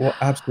 Well,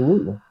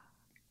 absolutely.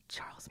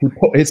 Charles,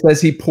 it says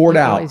he poured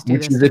out,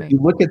 which is, if you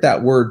look at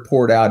that word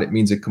poured out, it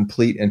means a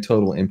complete and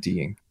total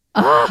emptying.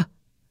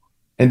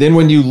 And then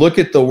when you look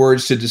at the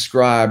words to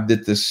describe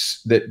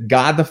that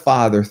God the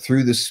Father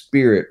through the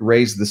Spirit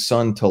raised the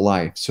Son to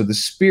life. So the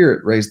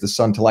Spirit raised the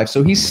Son to life.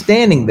 So he's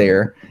standing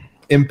there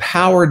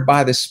empowered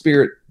by the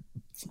Spirit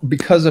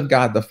because of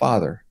God the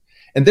Father.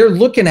 And they're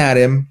looking at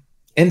him,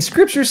 and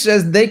Scripture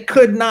says they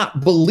could not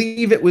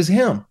believe it was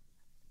him.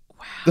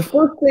 Wow. The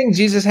first thing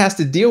Jesus has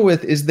to deal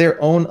with is their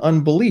own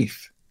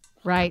unbelief.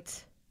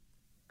 Right.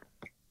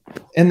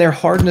 And their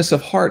hardness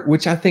of heart,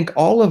 which I think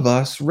all of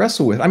us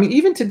wrestle with. I mean,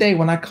 even today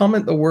when I come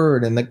at the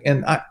word and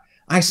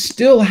I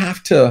still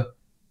have to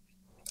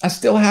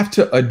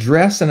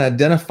address and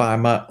identify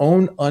my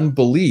own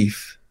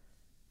unbelief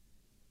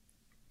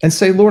and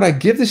say, Lord, I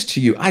give this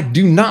to you. I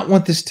do not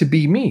want this to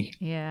be me.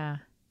 Yeah.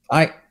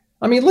 I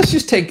mean, let's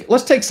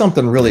take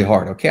something really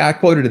hard. Okay. I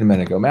quoted it a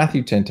minute ago,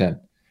 Matthew 10:10.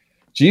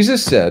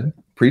 Jesus said,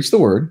 preach the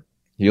word,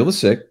 heal the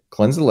sick,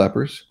 cleanse the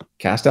lepers,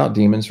 cast out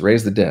demons,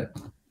 raise the dead.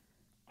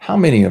 How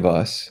many of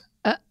us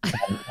have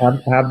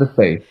the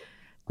faith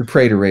to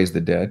pray to raise the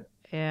dead?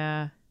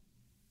 Yeah.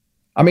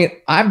 I mean,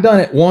 I've done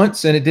it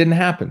once and it didn't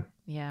happen.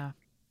 Yeah.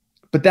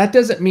 But that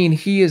doesn't mean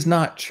he is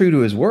not true to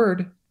his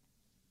word.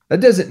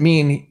 That doesn't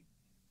mean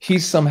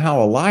he's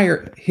somehow a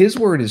liar. His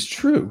word is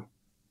true.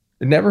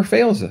 It never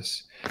fails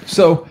us.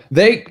 So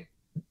I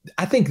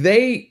think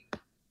they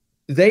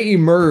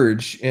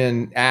emerge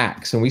in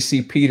Acts, and we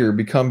see Peter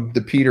become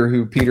the Peter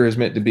who Peter is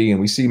meant to be. And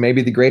we see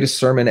maybe the greatest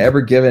sermon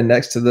ever given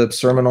next to the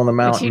Sermon on the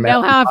Mount. But you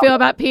know how I feel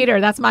about Peter.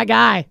 That's my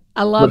guy.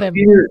 I love him.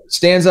 Peter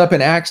stands up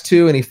in Acts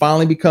 2, and he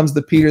finally becomes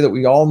the Peter that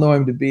we all know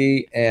him to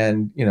be.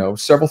 And,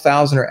 several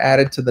thousand are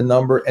added to the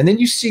number. And then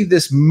you see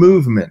this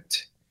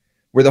movement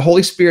where the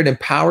Holy Spirit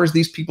empowers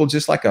these people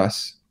just like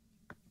us,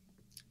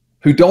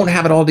 who don't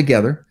have it all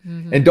together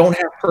and don't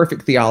have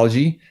perfect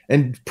theology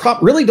and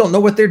really don't know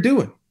what they're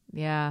doing.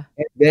 Yeah.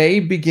 And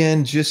they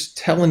begin just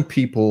telling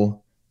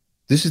people,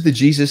 this is the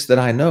Jesus that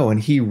I know,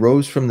 and he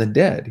rose from the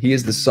dead. He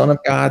is the Son of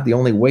God, the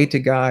only way to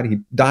God. He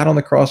died on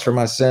the cross for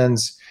my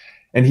sins,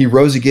 and he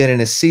rose again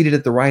and is seated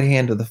at the right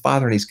hand of the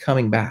Father, and he's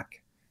coming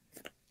back.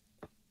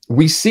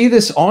 We see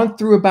this on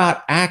through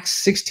about Acts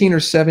 16 or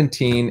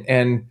 17,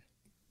 and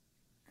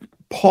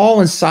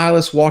Paul and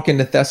Silas walk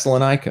into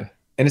Thessalonica.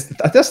 And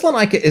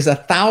Thessalonica is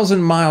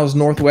 1,000 miles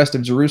northwest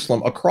of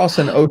Jerusalem, across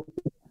an ocean.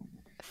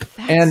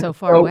 That's so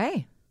far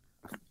away.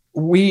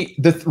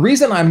 The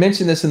reason I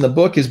mention this in the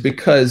book is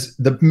because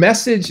the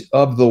message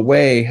of the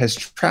way has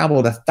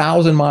traveled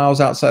 1,000 miles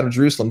outside of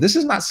Jerusalem. This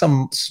is not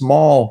some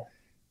small,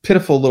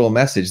 pitiful little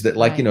message that,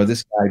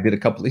 this guy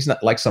did he's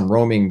not like some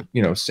roaming,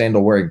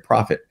 sandal wearing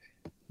prophet.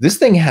 This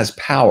thing has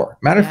power.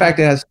 Matter of fact,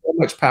 it has so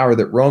much power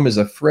that Rome is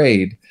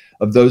afraid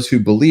of those who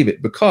believe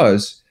it,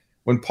 because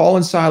when Paul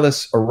and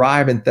Silas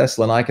arrive in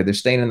Thessalonica, they're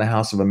staying in the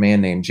house of a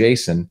man named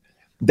Jason.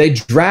 They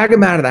drag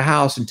him out of the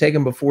house and take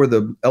him before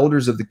the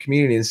elders of the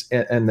community,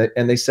 and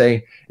they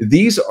say,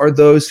 these are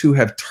those who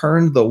have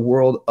turned the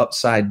world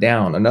upside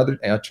down. Another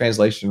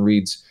translation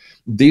reads,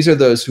 These are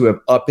those who have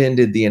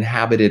upended the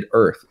inhabited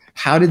earth.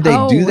 How did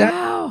they do that?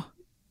 Wow.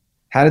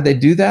 How did they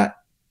do that?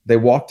 They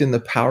walked in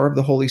the power of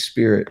the Holy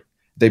Spirit.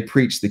 They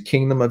preached the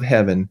kingdom of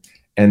heaven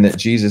and that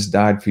Jesus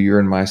died for your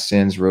and my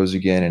sins, rose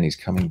again, and he's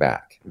coming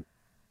back.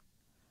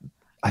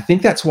 I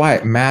think that's why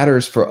it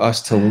matters for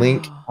us to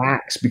link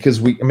Acts,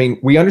 because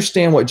we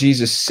understand what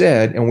Jesus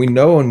said and we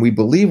know and we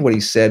believe what he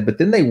said, but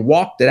then they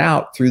walked it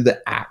out through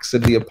the Acts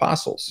of the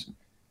apostles.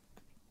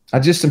 I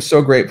just am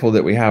so grateful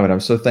that we have it. I'm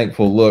so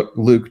thankful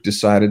Luke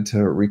decided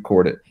to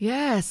record it.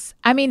 Yes.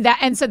 I mean,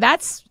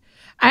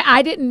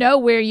 I didn't know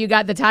where you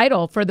got the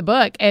title for the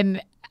book,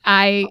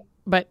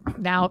 but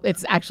now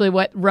it's actually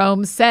what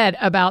Rome said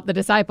about the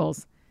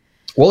disciples.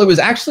 Well, it was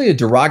actually a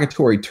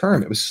derogatory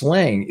term. It was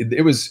slang.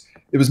 It was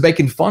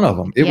making fun of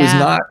them. It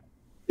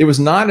was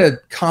not a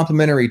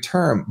complimentary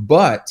term.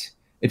 But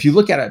if you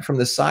look at it from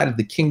the side of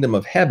the kingdom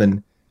of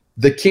heaven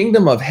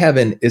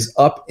is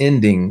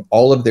upending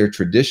all of their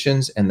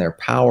traditions and their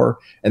power.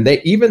 And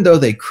even though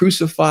they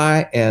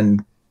crucify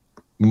and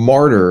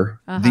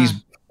martyr these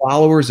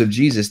followers of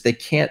Jesus, they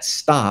can't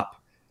stop.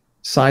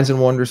 Signs and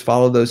wonders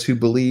follow those who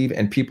believe,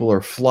 and people are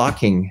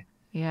flocking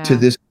to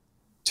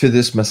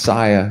this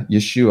Messiah,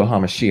 Yeshua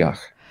HaMashiach,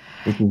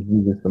 which is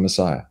Jesus the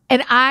Messiah.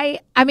 And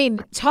I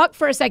mean, talk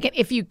for a second,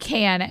 if you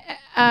can.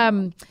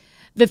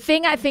 The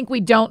thing I think we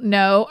don't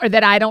know, or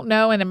that I don't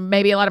know, and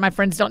maybe a lot of my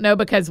friends don't know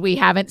because we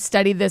haven't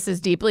studied this as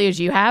deeply as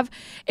you have,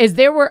 is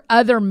there were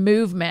other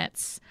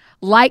movements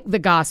like the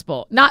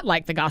gospel, not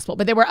like the gospel,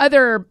 but there were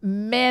other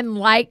men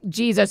like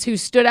Jesus who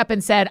stood up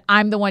and said,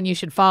 I'm the one you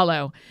should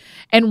follow.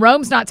 And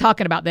Rome's not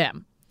talking about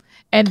them.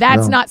 And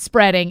that's not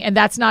spreading, and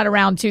that's not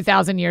around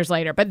 2,000 years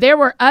later. But there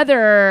were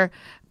other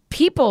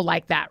people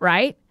like that,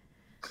 right?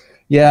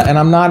 Yeah, and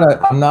I'm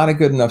not a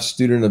good enough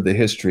student of the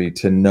history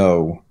to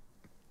know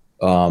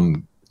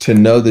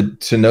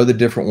the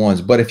different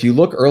ones. But if you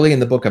look early in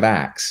the book of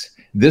Acts,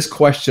 this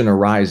question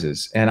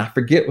arises, and I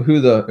forget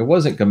it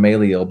wasn't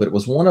Gamaliel, but it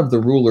was one of the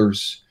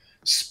rulers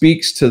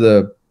speaks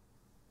to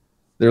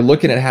they're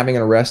looking at having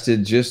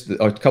arrested just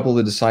a couple of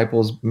the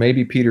disciples,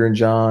 maybe Peter and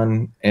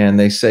John, and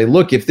they say,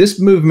 look, if this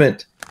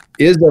movement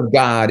is of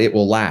God, it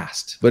will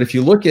last. But if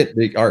you look at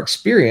our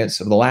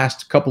experience of the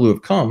last couple who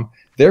have come,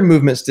 their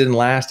movements didn't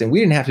last, and we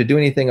didn't have to do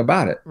anything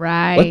about it.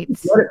 Right.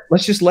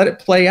 Let's just let it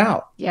play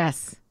out.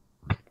 Yes.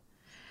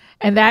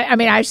 And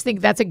I just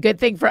think that's a good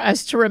thing for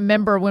us to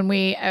remember when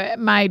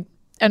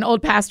an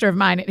old pastor of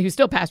mine who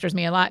still pastors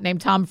me a lot, named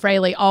Tom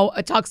Fraley,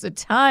 talks a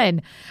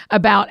ton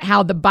about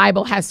how the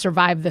Bible has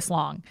survived this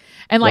long.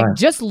 And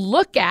just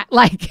look at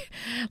like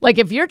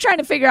if you're trying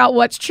to figure out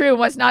what's true and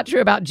what's not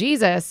true about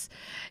Jesus,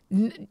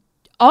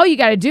 all you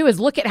got to do is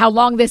look at how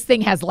long this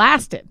thing has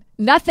lasted.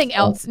 Nothing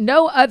else,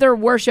 no other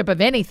worship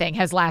of anything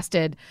has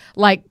lasted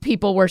like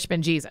people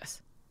worshiping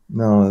Jesus.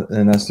 No,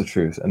 and that's the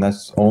truth. And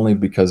that's only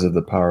because of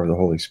the power of the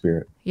Holy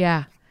Spirit.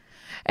 Yeah.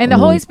 And the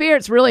Holy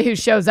Spirit's really who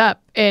shows up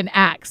in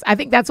Acts. I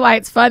think that's why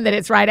it's fun that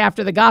it's right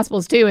after the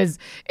Gospels too,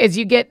 is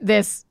you get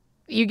this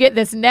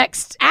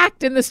next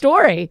act in the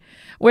story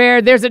where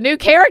there's a new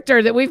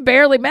character that we've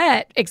barely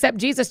met, except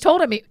Jesus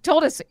told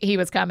us he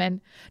was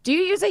coming. Do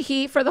you use a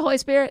he for the Holy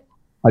Spirit?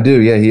 I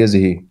do. Yeah, he is a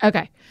he.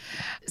 Okay.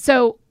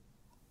 So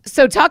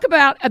talk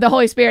about the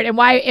Holy Spirit and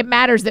why it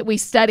matters that we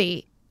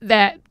study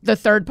the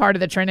third part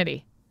of the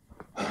Trinity.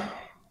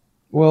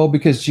 Well,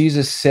 because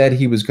Jesus said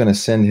he was going to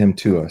send him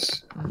to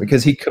us,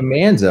 because he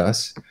commands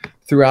us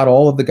throughout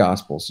all of the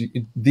Gospels.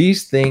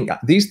 These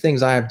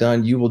things I have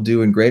done, you will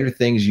do, and greater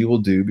things you will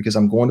do, because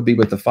I'm going to be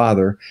with the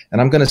Father,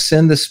 and I'm going to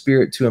send the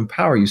Spirit to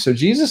empower you. So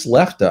Jesus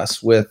left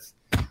us with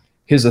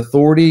his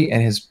authority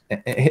and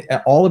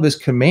all of his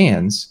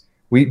commands.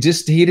 He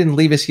didn't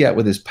leave us yet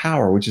with his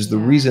power, which is the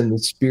reason the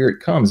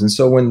Spirit comes. And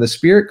so when the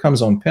Spirit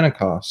comes on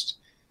Pentecost,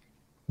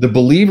 the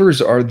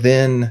believers are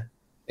then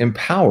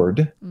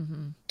empowered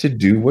to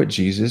do what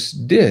Jesus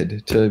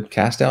did, to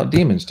cast out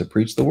demons, to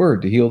preach the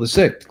word, to heal the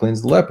sick, to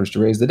cleanse the lepers, to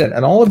raise the dead.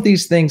 And all of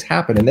these things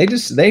happen. And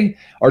they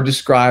are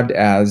described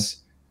as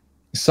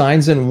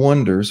signs and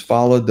wonders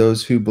followed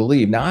those who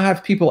believe. Now, I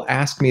have people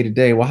ask me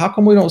today, well, how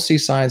come we don't see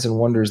signs and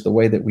wonders the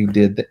way that we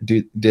did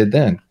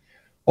then?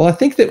 Well, I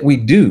think that we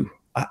do.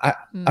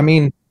 I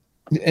mean,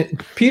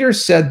 Peter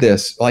said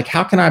this, like,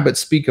 how can I but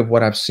speak of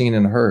what I've seen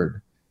and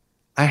heard?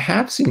 I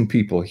have seen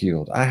people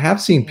healed. I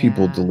have seen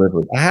people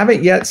delivered. I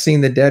haven't yet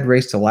seen the dead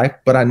raised to life,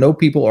 but I know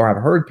people, or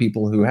I've heard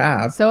people who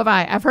have. So have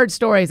I. I've heard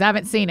stories. I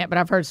haven't seen it, but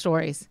I've heard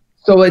stories.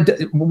 So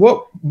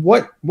what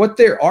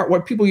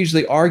people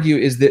usually argue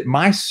is that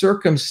my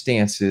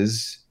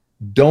circumstances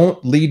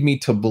don't lead me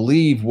to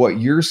believe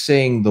what you're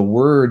saying the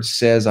word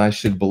says I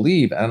should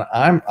believe. And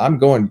I'm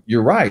going,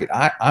 you're right.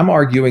 I'm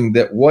arguing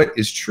that what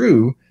is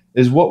true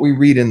is what we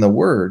read in the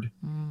word,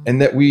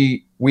 and that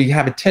we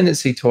have a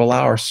tendency to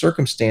allow our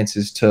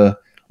circumstances to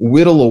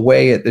whittle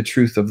away at the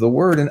truth of the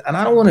word. And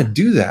I don't want to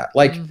do that.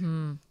 Like,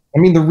 I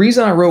mean, the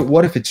reason I wrote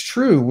What If It's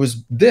True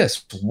was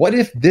this. What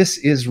if this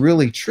is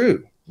really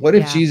true? What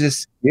if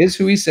Jesus is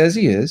who he says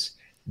he is,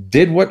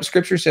 did what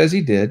scripture says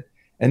he did,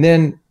 and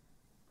then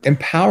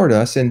empowered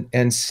us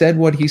and said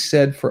what he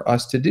said for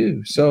us to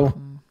do. So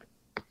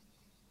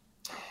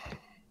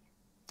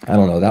I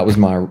don't know. That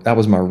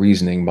was my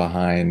reasoning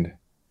behind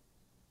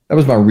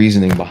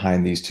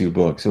these two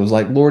books. It was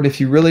like, Lord, if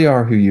you really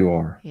are who you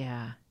are,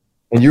 yeah,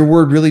 and your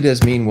word really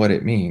does mean what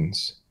it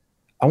means,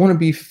 I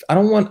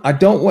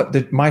don't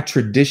want my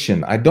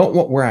tradition. I don't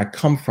want where I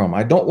come from.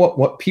 I don't want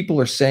what people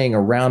are saying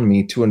around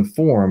me to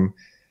inform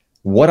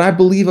what I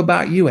believe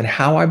about you and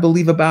how I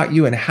believe about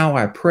you and how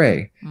I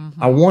pray.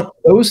 I want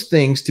those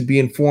things to be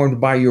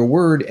informed by your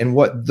word and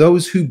what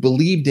those who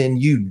believed in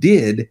you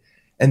did.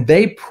 And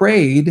they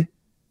prayed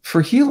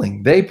for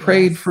healing. They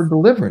prayed for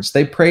deliverance.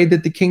 They prayed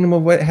that the kingdom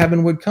of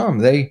heaven would come.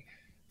 They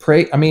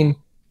pray. I mean,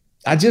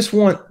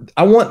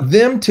 I want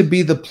them to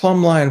be the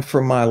plumb line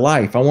for my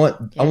life. I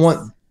want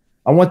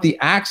the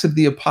Acts of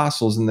the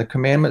Apostles and the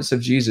commandments of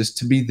Jesus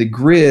to be the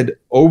grid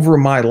over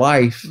my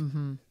life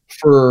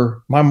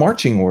for my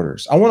marching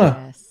orders. I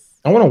want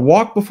to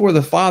walk before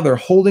the Father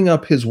holding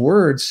up his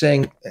word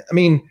saying, I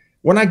mean,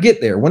 when I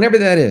get there, whenever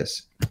that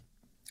is,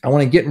 I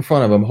want to get in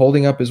front of him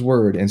holding up his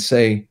word and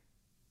say,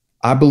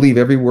 I believe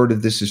every word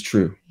of this is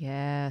true.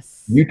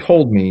 Yes. You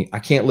told me I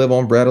can't live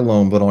on bread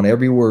alone, but on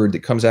every word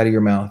that comes out of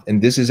your mouth.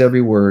 And this is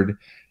every word.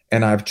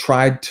 And I've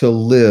tried to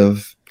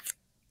live,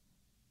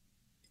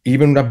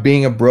 even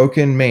being a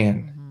broken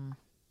man,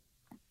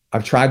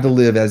 I've tried to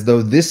live as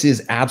though this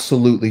is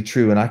absolutely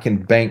true and I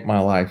can bank my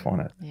life on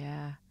it.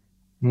 Yeah.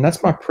 And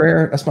that's my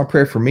prayer. That's my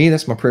prayer for me.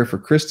 That's my prayer for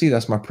Christy.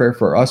 That's my prayer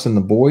for us and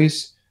the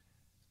boys.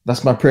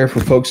 That's my prayer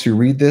for folks who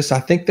read this. I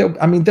think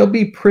there'll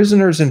be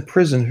prisoners in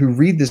prison who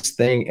read this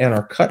thing and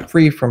are cut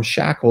free from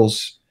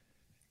shackles,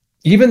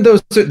 even though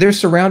they're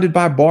surrounded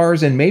by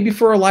bars and maybe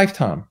for a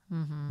lifetime.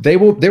 There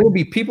will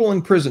be people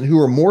in prison who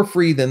are more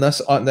free than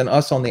us on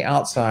the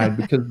outside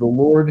because the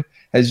Lord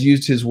has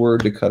used his word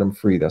to cut them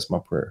free. That's my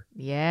prayer.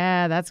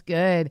 Yeah, that's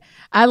good.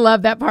 I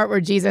love that part where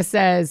Jesus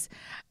says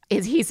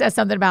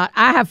something about,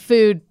 I have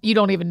food you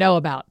don't even know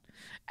about.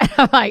 And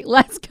I'm like,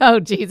 let's go,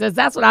 Jesus.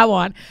 That's what I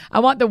want.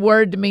 I want the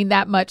word to mean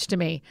that much to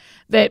me,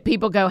 that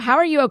people go, how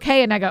are you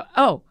okay? And I go,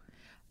 oh,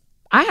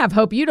 I have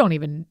hope you don't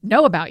even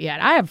know about yet.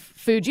 I have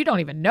food you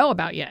don't even know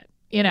about yet.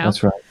 You know,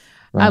 that's right.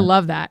 I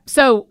love that.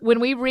 So when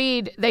we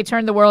read They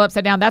Turned the World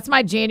Upside Down, that's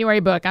my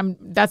January book.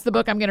 That's the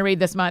book I'm going to read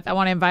this month. I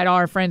want to invite all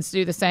our friends to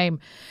do the same.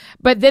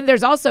 But then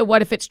there's also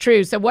What If It's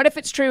True? So What If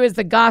It's True is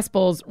the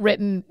Gospels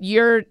written,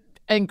 your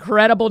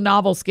incredible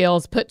novel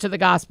skills put to the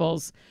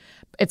Gospels.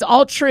 It's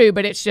all true,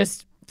 but it's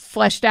just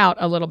fleshed out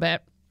a little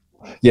bit.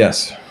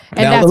 Yes.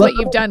 And now, that's what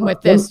you've done with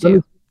this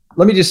too.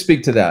 Let me just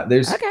speak to that.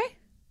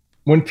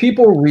 When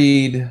people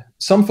read,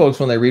 some folks,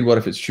 when they read What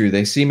If It's True,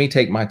 they see me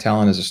take my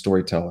talent as a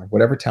storyteller,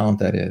 whatever talent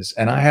that is.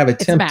 And I have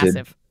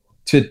attempted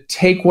to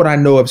take what I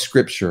know of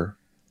Scripture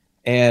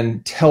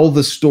and tell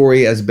the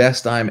story as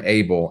best I'm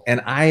able.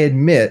 And I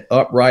admit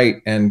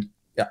outright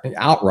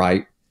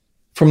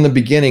from the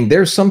beginning,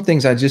 there's some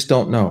things I just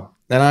don't know.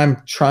 And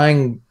I'm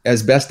trying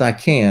as best I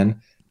can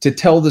to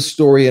tell the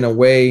story in a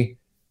way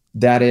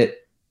that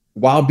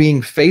while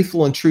being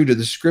faithful and true to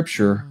the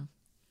Scripture,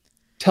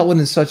 tell it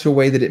in such a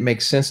way that it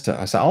makes sense to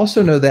us. I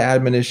also know the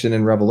admonition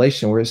in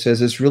Revelation where it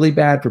says it's really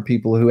bad for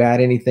people who add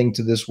anything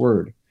to this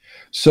word.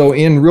 So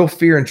in real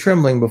fear and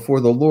trembling before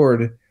the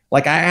Lord,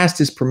 like I asked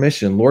his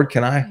permission, Lord,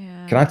 can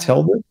I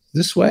tell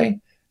this way?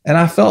 And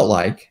I felt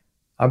like,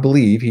 I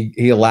believe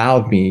he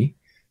allowed me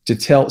to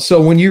tell.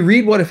 So when you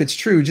read What If It's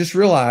True, just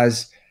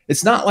realize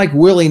it's not like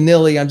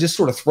willy-nilly. I'm just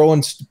sort of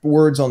throwing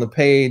words on the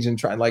page and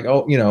trying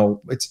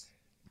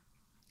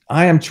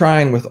I am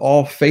trying with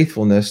all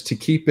faithfulness to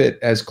keep it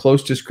as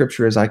close to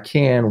Scripture as I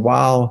can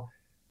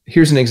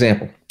here's an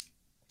example.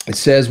 It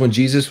says when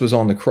Jesus was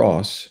on the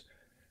cross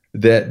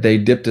that they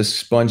dipped a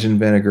sponge in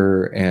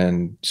vinegar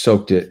and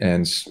soaked it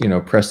and,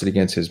 pressed it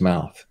against his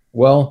mouth.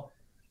 Well,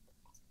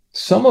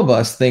 some of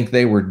us think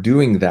they were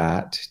doing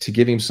that to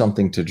give him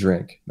something to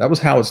drink. That was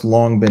how it's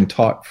long been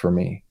taught for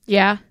me.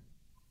 Yeah.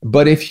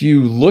 But if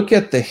you look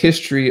at the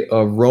history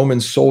of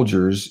Roman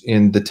soldiers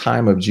in the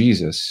time of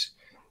Jesus,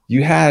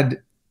 you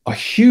had a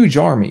huge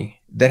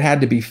army that had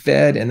to be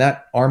fed, and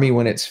that army,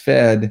 when it's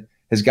fed,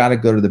 has got to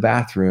go to the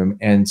bathroom,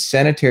 and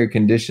sanitary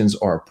conditions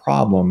are a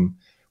problem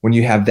when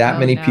you have that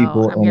many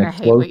people in a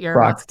close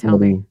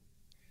proximity.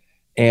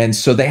 And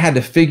so they had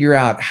to figure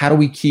out, how do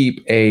we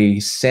keep a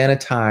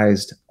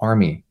sanitized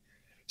army?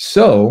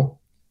 So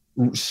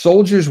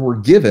soldiers were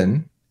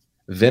given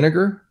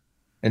vinegar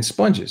and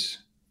sponges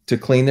to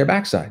clean their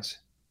backsides.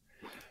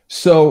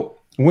 So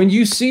when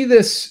you see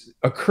this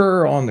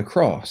occur on the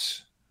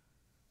cross,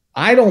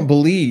 I don't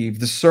believe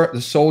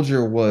the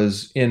soldier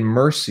was in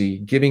mercy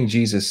giving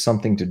Jesus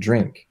something to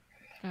drink.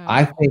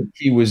 I think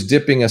he was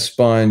dipping a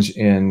sponge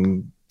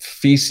in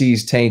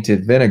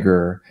feces-tainted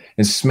vinegar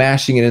and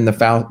smashing it in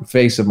the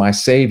face of my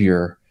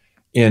Savior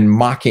in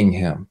mocking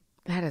him.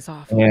 That is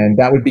awful. And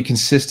that would be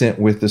consistent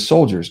with the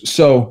soldiers.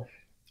 So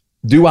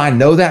do I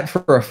know that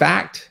for a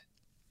fact?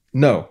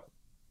 No.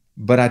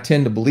 But I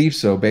tend to believe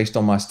so based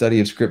on my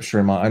study of Scripture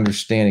and my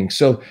understanding.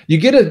 So you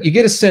get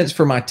a sense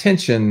for my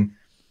tension.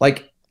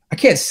 Like, I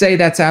can't say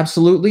that's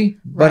absolutely,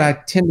 but Right.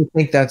 I tend to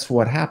think that's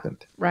what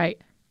happened. Right.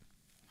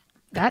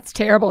 That's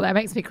terrible. That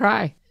makes me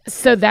cry.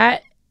 So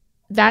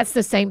that's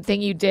the same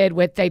thing you did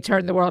with They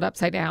Turned the World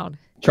Upside Down.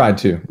 Tried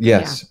to,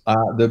 yes.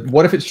 The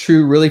What If It's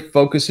True really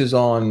focuses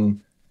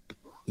on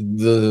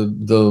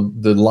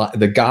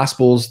the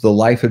Gospels, the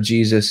life of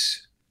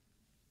Jesus,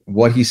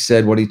 what he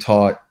said, what he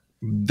taught.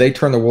 They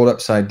Turn the World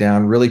Upside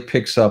Down really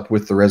picks up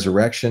with the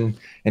resurrection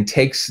and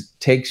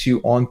takes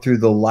you on through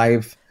the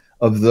life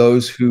of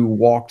those who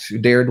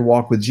dared to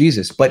walk with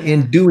Jesus. But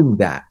in doing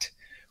that,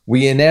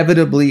 we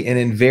inevitably and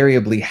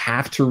invariably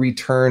have to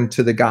return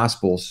to the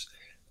Gospels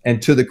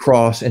and to the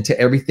cross and to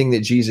everything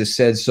that Jesus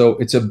said. So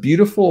it's a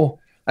beautiful,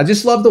 I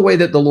just love the way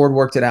that the Lord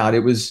worked it out.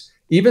 It was,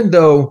 even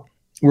though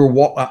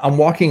I'm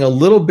walking a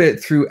little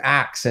bit through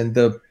Acts and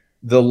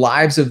the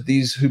lives of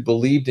these who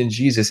believed in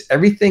Jesus,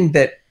 everything,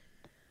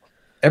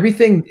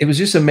 it was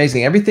just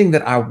amazing. Everything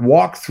that I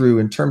walked through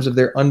in terms of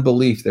their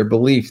unbelief, their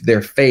belief,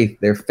 their faith,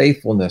 their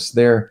faithfulness,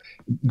 their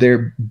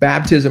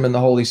baptism in the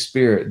Holy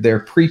Spirit, their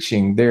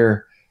preaching,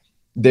 their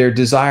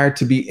desire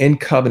to be in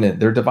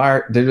covenant, their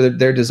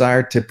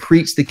desire to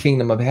preach the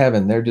kingdom of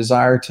heaven, their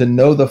desire to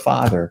know the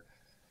Father.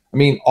 I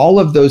mean, all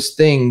of those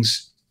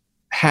things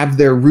have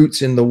their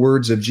roots in the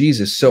words of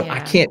Jesus. So I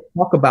can't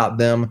talk about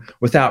them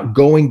without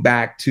going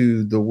back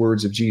to the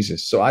words of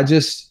Jesus. So I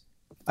just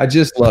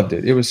loved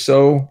it. It was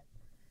so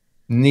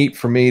neat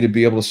for me to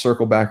be able to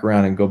circle back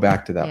around and go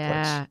back to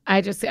that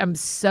place. I'm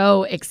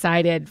so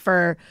excited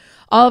for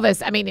all of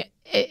us. I mean,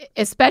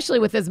 especially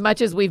with as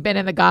much as we've been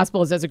in the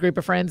Gospels as a group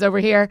of friends over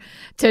here,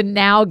 to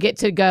now get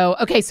to go,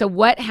 okay, so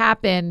what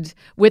happened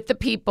with the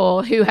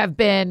people who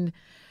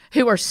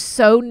are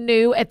so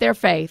new at their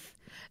faith?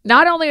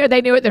 Not only are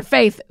they new at their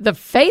faith, the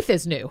faith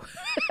is new.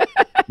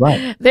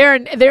 Right.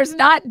 There's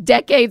not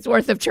decades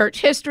worth of church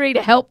history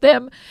to help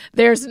them.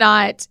 There's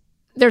not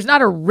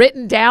a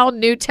written down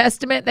New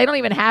Testament. They don't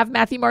even have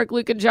Matthew, Mark,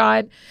 Luke, and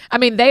John. I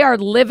mean, they are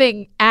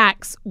living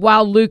Acts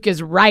while Luke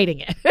is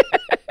writing it.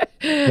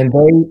 And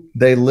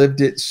they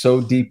lived it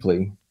so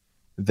deeply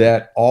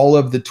that all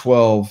of the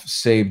 12,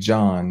 save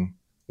John,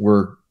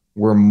 were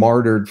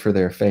martyred for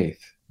their faith.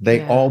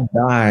 They all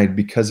died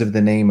because of the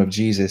name of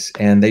Jesus,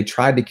 and they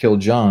tried to kill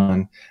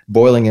John,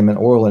 boiling him in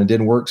oil, and it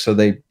didn't work. So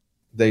they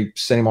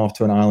sent him off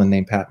to an island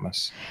named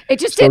Patmos. It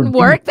just didn't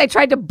work. They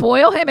tried to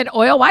boil him in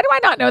oil. Why do I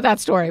not know that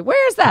story?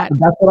 Where is that?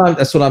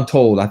 That's what I'm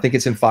told. I think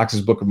it's in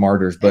Fox's Book of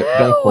Martyrs, but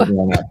don't quote me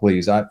on that,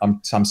 please.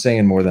 I'm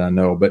saying more than I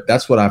know, but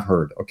that's what I've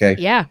heard. Okay.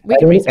 Yeah.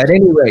 At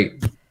any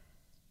rate,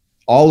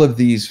 all of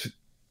these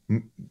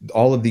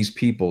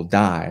people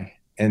die,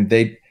 and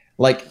they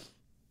like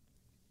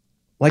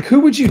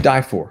who would you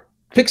die for?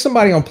 Pick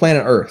somebody on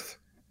planet Earth.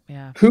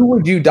 Yeah. Who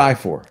would you die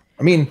for?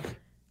 I mean,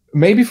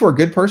 maybe for a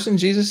good person,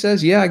 Jesus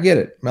says, yeah, I get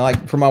it.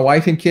 Like for my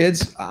wife and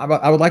kids,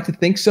 I would like to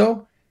think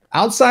so.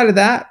 Outside of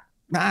that,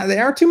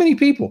 there are too many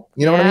people.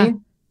 You know what I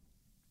mean?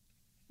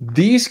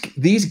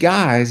 These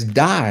guys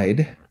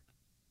died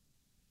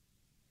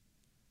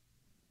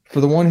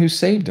for the one who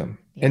saved them.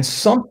 Yeah. And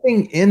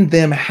something in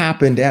them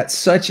happened at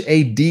such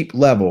a deep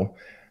level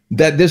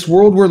that this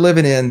world we're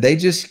living in, they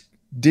just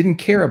didn't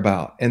care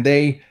about. And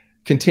they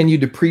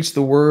continued to preach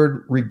the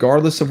word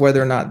regardless of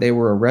whether or not they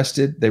were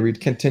arrested. They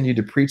continued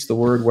to preach the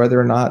word whether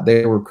or not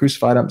they were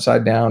crucified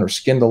upside down or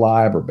skinned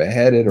alive or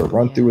beheaded or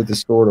run through with the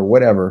sword or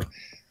whatever.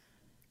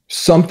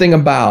 Something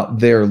about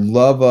their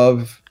love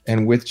of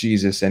and with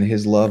Jesus and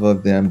his love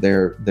of them,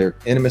 their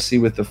intimacy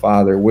with the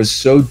Father was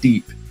so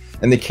deep,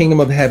 and the kingdom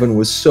of heaven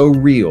was so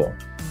real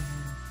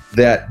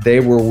that they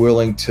were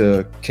willing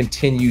to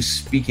continue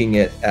speaking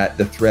it at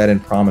the threat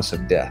and promise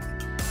of death.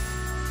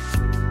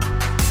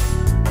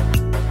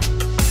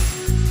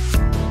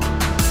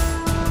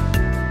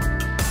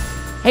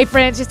 Hey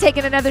friends, just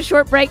taking another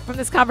short break from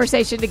this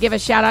conversation to give a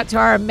shout out to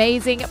our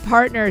amazing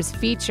partners,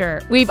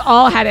 Feature. We've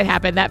all had it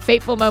happen, that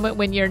fateful moment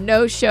when your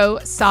no-show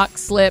sock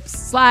slips,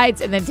 slides,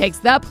 and then takes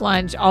the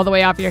plunge all the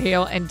way off your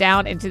heel and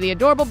down into the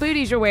adorable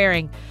booties you're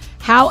wearing.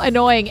 How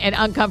annoying and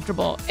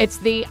uncomfortable. It's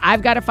the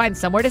I've got to find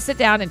somewhere to sit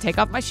down and take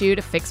off my shoe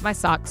to fix my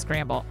sock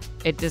scramble.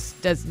 It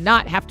just does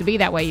not have to be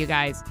that way, you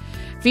guys.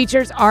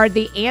 Features are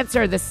the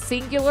answer. The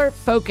singular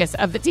focus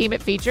of the team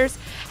at Features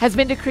has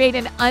been to create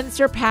an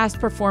unsurpassed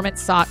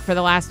performance sock for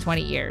the last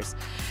 20 years.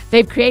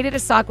 They've created a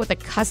sock with a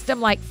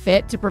custom-like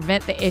fit to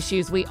prevent the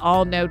issues we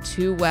all know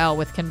too well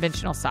with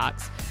conventional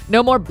socks.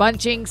 No more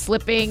bunching,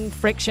 slipping,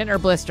 friction, or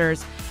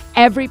blisters.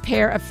 Every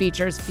pair of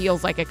Features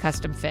feels like a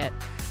custom fit.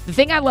 The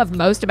thing I love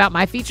most about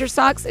my Feature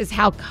socks is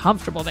how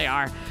comfortable they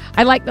are.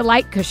 I like the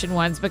light cushion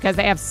ones because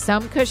they have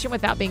some cushion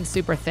without being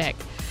super thick.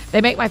 They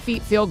make my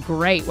feet feel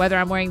great, whether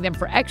I'm wearing them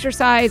for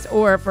exercise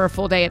or for a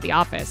full day at the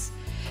office.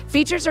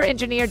 Features are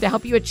engineered to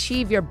help you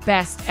achieve your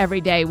best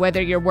every day,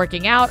 whether you're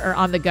working out or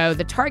on the go.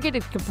 The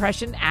targeted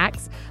compression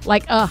acts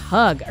like a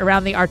hug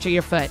around the arch of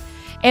your foot.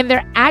 And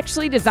they're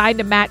actually designed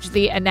to match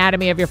the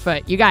anatomy of your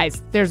foot. You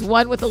guys, there's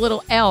one with a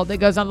little L that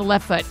goes on the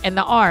left foot and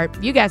the R,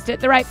 you guessed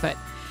it, the right foot.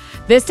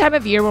 This time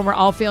of year when we're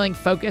all feeling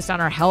focused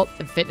on our health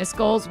and fitness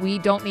goals, we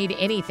don't need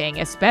anything,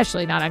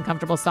 especially not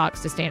uncomfortable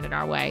socks, to stand in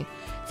our way.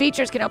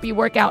 Features can help you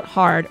work out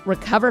hard,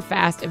 recover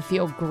fast, and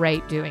feel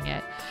great doing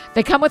it.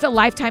 They come with a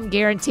lifetime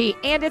guarantee,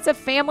 and it's a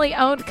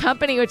family-owned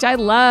company, which I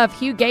love.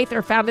 Hugh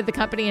Gaither founded the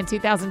company in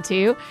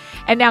 2002,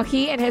 and now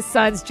he and his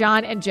sons,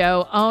 John and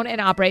Joe, own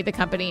and operate the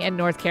company in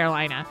North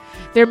Carolina.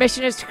 Their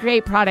mission is to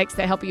create products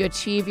that help you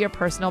achieve your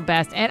personal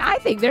best, and I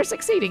think they're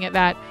succeeding at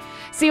that.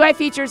 CY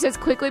Features has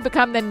quickly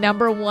become the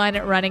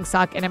 #1 running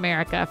sock in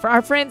America. For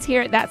our friends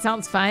here at That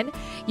Sounds Fun,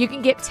 you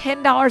can get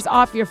 $10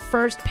 off your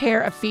first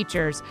pair of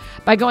Features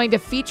by going to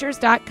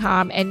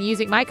features.com and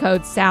using my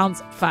code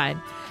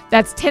SOUNDSFUN.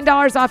 That's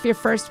 $10 off your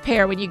first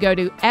pair when you go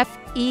to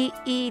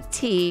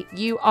feetures.com.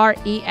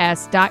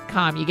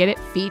 You get it,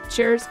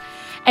 Features,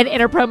 and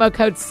enter promo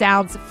code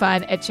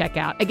SOUNDSFUN at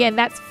checkout. Again,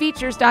 that's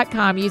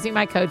features.com using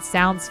my code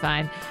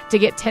SOUNDSFUN to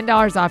get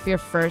 $10 off your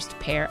first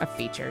pair of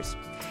Features.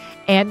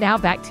 And now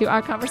back to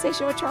our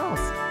conversation with Charles.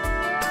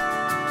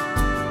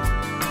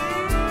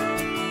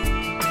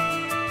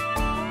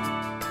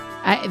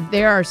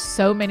 There are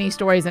so many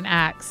stories in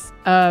Acts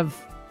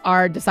of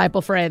our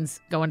disciple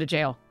friends going to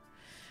jail.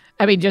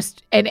 I mean,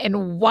 just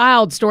and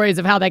wild stories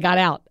of how they got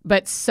out,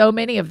 but so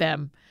many of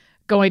them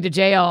going to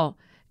jail.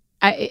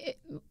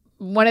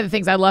 One of the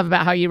things I love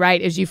about how you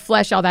write is you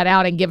flesh all that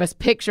out and give us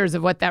pictures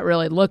of what that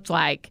really looked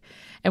like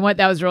and what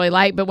that was really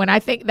like. But when I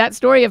think that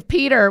story of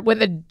Peter, when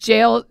the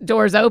jail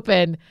doors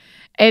open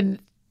and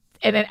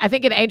then I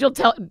think an angel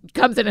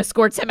comes and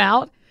escorts him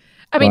out.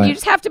 I mean, You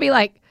just have to be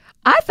like,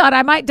 I thought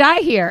I might die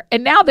here,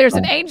 and now there's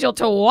an angel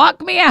to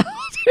walk me out.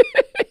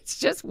 It's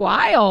just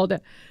wild.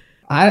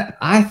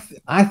 I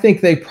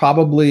think they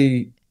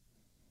probably,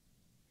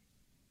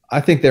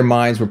 I think their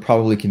minds were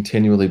probably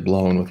continually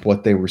blown with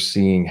what they were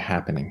seeing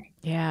happening.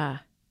 Yeah.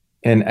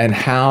 And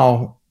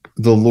how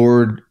the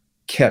Lord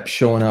kept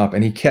showing up,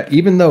 and he kept,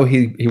 even though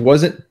he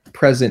wasn't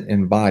present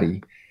in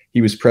body, he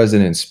was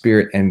present in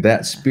spirit, and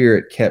that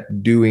spirit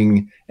kept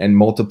doing and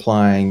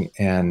multiplying.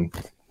 And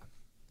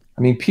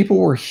I mean, people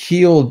were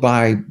healed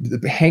by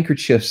the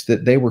handkerchiefs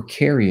that they were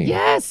carrying.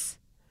 Yes.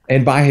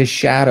 And by his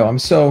shadow.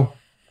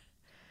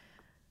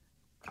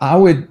 I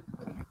would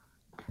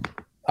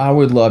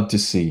love to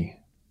see,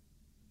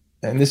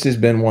 and this has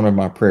been one of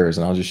my prayers,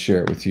 and I'll just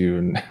share it with you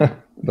and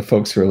the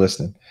folks who are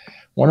listening.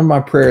 One of my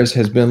prayers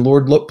has been,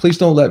 Lord, look, please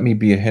don't let me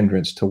be a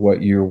hindrance to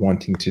what you're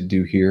wanting to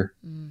do here.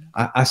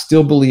 I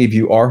still believe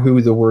you are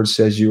who the word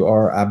says you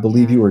are. I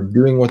believe you are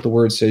doing what the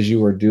word says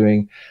you are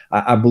doing.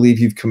 I believe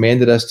you've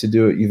commanded us to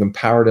do it. You've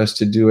empowered us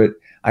to do it.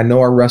 I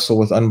know I wrestle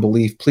with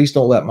unbelief. Please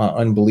don't let my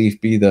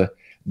unbelief be the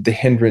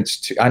hindrance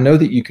to. I know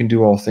that you can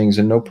do all things,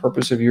 and no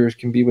purpose of yours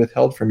can be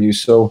withheld from you.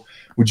 So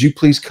would you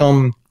please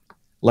come,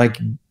 like,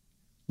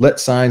 let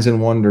signs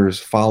and wonders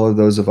follow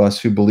those of us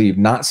who believe,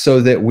 not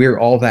so that we're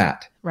all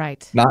that,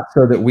 right? Not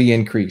so that we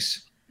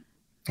increase,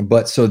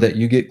 but so that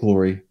you get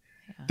glory,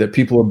 that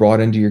people are brought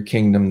into your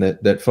kingdom,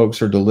 that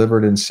folks are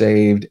delivered and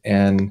saved,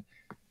 and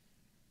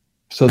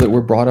so that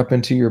we're brought up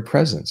into your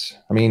presence.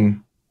 I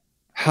mean,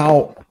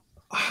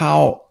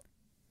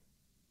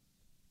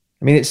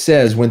 it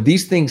says when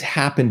these things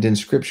happened in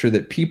scripture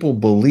that people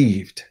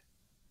believed,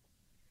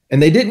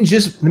 and they didn't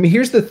just,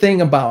 here's the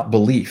thing about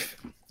belief.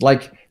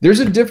 Like,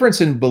 there's a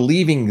difference in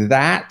believing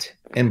that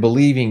and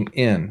believing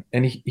in.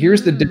 And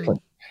here's the difference.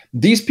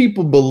 These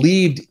people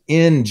believed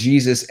in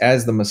Jesus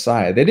as the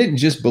Messiah. They didn't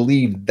just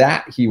believe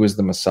that he was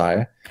the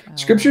Messiah.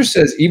 Scripture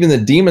says even the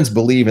demons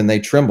believe and they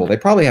tremble. They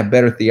probably have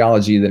better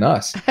theology than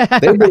us.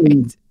 They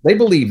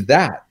believe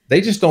that.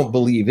 They just don't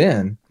believe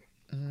in.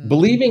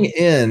 Believing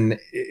in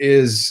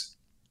is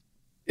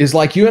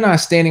like you and I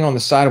standing on the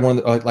side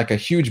of like a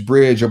huge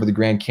bridge over the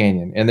Grand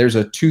Canyon, and there's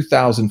a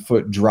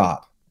 2,000-foot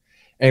drop.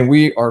 And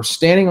we are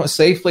standing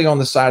safely on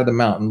the side of the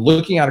mountain,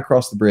 looking out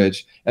across the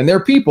bridge. And there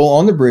are people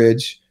on the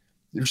bridge,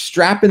 they're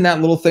strapping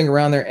that little thing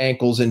around their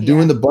ankles and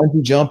doing the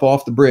bungee jump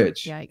off the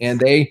bridge. Yikes.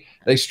 And they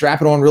strap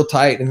it on real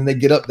tight, and then they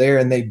get up there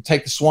and they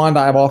take the swan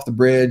dive off the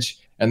bridge,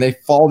 and they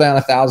fall down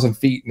 1,000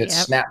 feet, and it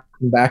snaps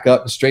them back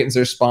up and straightens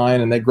their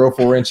spine, and they grow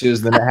 4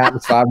 inches. Then it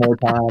happens 5 more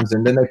times,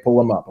 and then they pull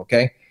them up.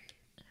 Okay.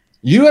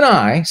 You and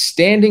I,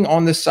 standing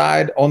on the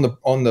side, on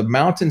the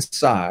mountain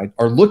side,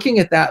 are looking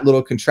at that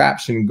little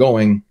contraption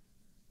going,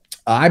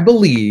 I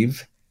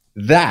believe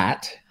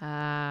that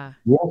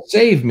will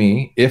save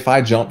me if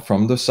I jump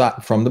from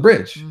the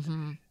bridge.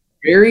 Mm-hmm.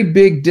 Very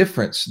big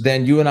difference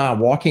than you and I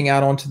walking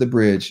out onto the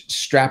bridge,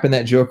 strapping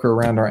that joker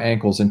around our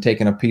ankles and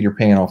taking a Peter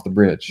Pan off the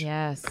bridge.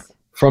 Yes.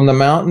 From the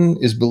mountain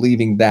is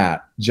believing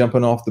that.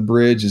 Jumping off the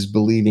bridge is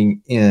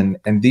believing in.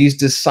 And these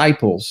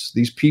disciples,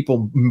 these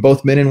people,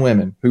 both men and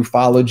women who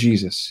followed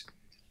Jesus,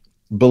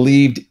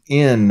 believed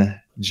in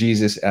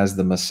Jesus as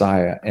the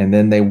Messiah. And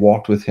then they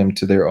walked with him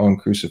to their own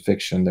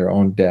crucifixion, their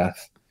own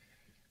death.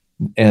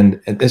 And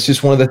it's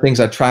just one of the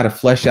things I try to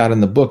flesh out in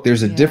the book.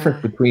 There's a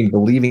difference between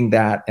believing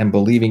that and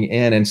believing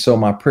in. And so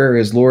my prayer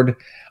is, Lord,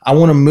 I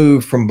want to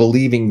move from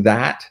believing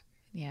that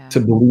to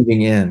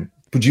believing in.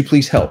 Would you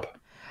please help?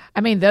 I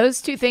mean,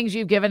 those two things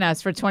you've given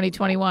us for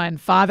 2021,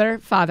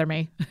 Father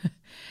me,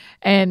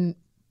 and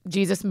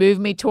Jesus, move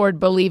me toward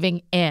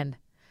believing in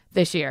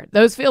this year.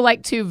 Those feel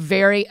like two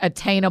very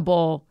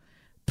attainable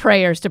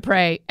prayers to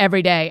pray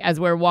every day as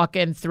we're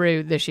walking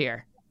through this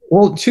year?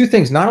 Well, two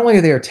things. Not only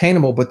are they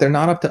attainable, but they're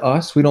not up to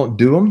us. We don't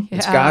do them.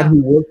 It's God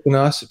who works in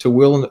us to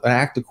will and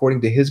act according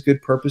to his good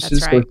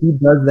purposes. That's right. So he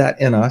does that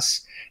in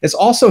us. It's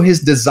also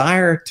his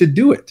desire to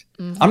do it.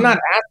 Mm-hmm. I'm not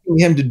asking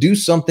him to do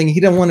something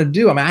he doesn't want to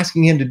do. I'm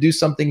asking him to do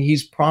something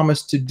he's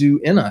promised to do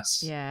in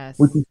us. Yes.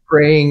 Which is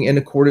praying in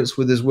accordance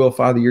with his will.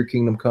 Father, your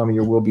kingdom come,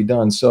 your will be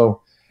done.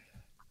 So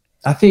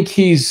I think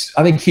he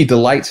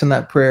delights in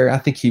that prayer. I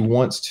think he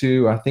wants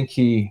to. I think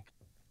he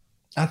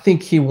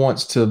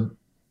wants to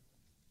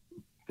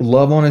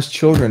love on his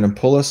children and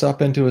pull us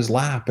up into his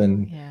lap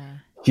and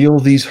heal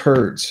these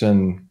hurts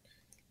and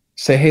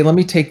say, hey, let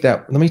me take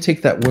that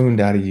wound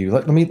out of you.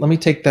 Let me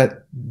take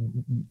that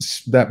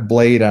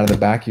blade out of the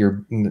back of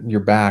your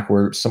back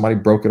where somebody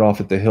broke it off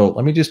at the hilt.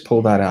 Let me just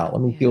pull that out.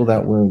 Let me heal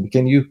that wound.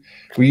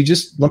 Will you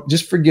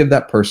just forgive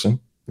that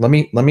person? Let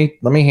me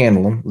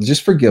handle them.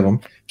 Just forgive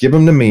them. Give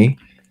them to me.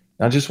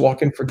 Now just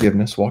walk in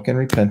forgiveness, walk in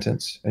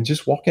repentance, and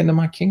just walk into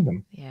my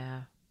kingdom.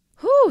 Yeah.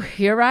 Whew,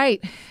 you're right.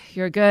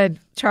 You're good.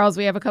 Charles,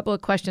 we have a couple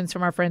of questions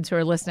from our friends who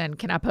are listening.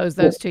 Can I pose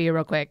those to you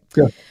real quick?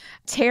 Sure.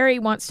 Terry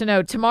wants to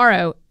know,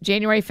 tomorrow,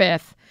 January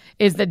 5th,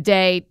 is the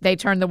day They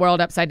Turn the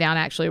World Upside Down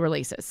actually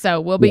releases.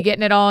 So we'll be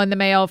getting it all in the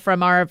mail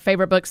from our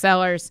favorite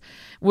booksellers.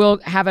 We'll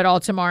have it all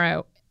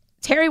tomorrow.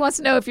 Terry wants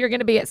to know if you're going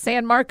to be at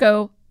San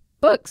Marco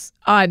Books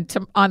on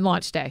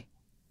launch day.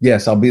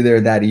 Yes, I'll be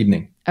there that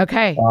evening.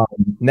 Okay.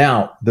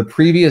 Now, the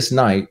previous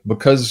night,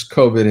 because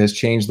COVID has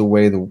changed the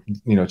way the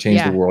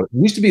world. It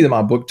used to be that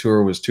my book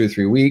tour was 2 or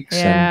 3 weeks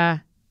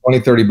and 20,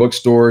 30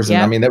 bookstores. And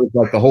I mean, that was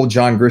like the whole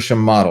John Grisham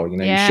model. You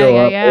show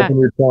up, open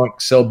your trunk,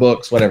 sell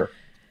books, whatever.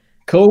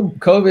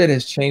 COVID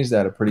has changed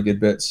that a pretty good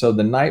bit. So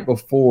the night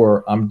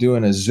before, I'm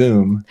doing a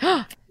Zoom.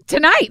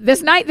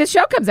 This night, this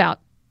show comes out.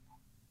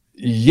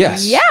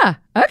 Yes. Yeah.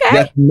 Okay.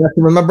 That's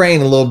messing with my brain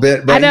a little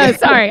bit. But I know.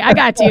 Sorry. I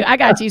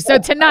got you. So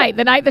tonight,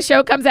 the night the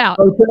show comes out.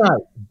 So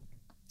tonight,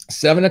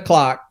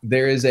 7:00,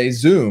 there is a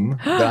Zoom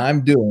that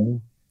I'm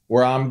doing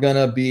where I'm going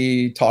to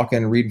be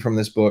reading from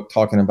this book,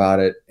 talking about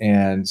it.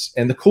 And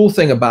the cool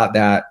thing about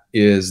that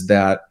is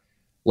that,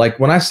 like,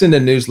 when I send a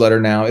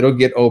newsletter now, it'll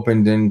get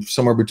opened in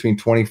somewhere between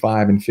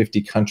 25 and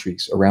 50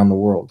 countries around the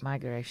world. My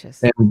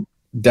gracious. And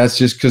that's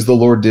just because the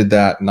Lord did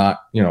that,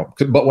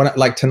 but when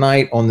like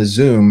tonight on the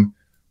Zoom,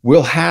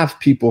 we'll have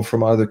people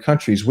from other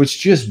countries, which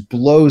just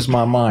blows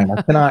my mind.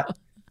 I cannot.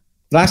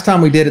 Last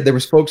time we did it, there were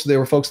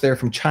folks there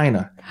from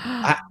China.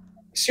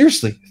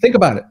 Seriously, think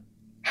about it.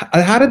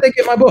 How did they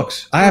get my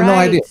books? I have no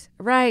idea.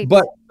 Right.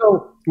 But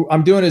so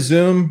I'm doing a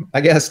Zoom,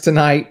 I guess,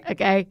 tonight.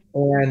 Okay.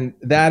 And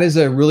that is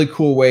a really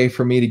cool way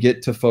for me to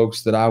get to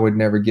folks that I would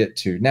never get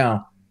to.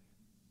 Now,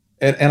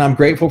 and I'm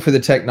grateful for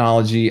the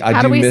technology.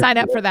 How do we sign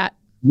up for that?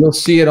 You'll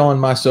see it on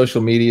my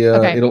social media.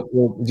 Okay.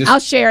 I'll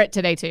share it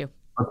today too.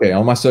 Okay,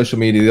 on my social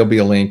media, there'll be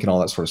a link and all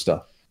that sort of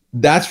stuff.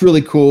 That's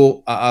really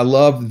cool. I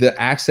love the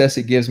access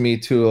it gives me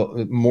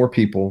to more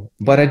people,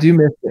 but I do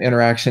miss the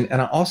interaction.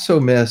 And I also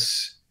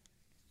miss,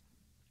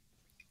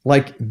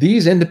 like,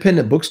 these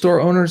independent bookstore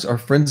owners are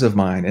friends of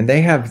mine, and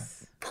they have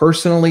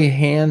personally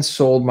hand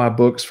sold my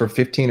books for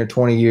 15 or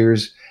 20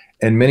 years.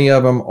 And many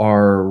of them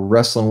are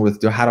wrestling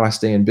with, how do I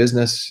stay in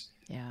business?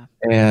 Yeah.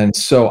 And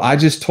so I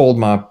just told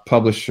my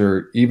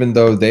publisher, even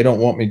though they don't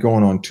want me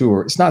going on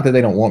tour, it's not that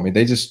they don't want me.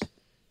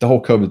 The whole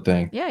COVID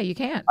thing. Yeah, you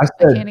can't. I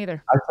can't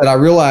either. I said, I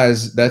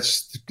realize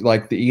that's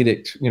like the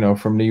edict,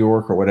 from New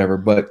York or whatever,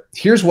 but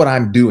here's what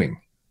I'm doing.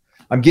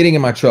 I'm getting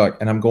in my truck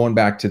and I'm going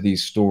back to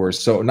these stores.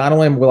 So not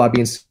only will I be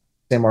in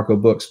San Marco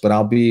Books, but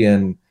I'll be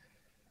in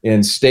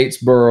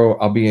Statesboro,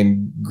 I'll be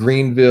in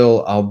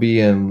Greenville, I'll be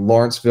in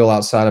Lawrenceville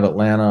outside of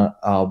Atlanta,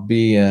 I'll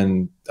be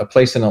in a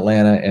place in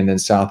Atlanta and then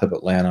south of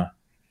Atlanta.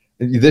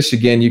 This,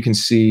 again, you can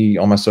see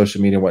on my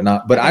social media and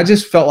whatnot, but I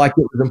just felt like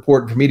it was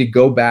important for me to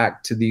go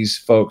back to these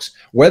folks.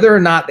 Whether or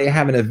not they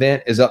have an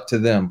event is up to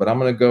them, but I'm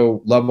going to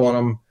go love on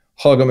them,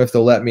 hug them if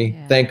they'll let me,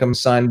 thank them,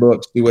 sign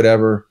books, do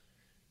whatever.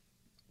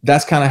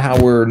 That's kind of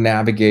how we're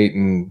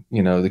navigating,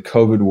 the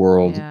COVID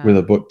world with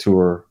a book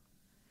tour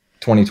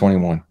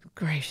 2021.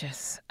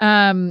 Gracious.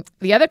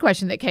 The other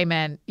question that came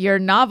in, your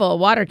novel,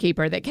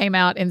 Waterkeeper, that came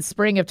out in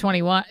spring of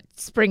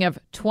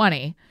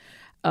 20,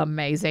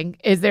 amazing.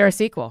 Is there a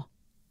sequel?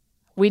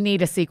 We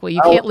need a sequel.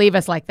 You can't leave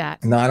us like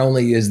that. Not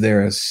only is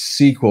there a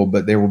sequel,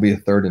 but there will be a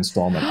third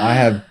installment. I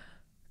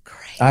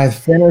have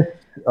finished.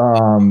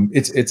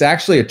 It's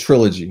actually a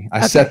trilogy.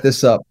 I set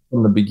this up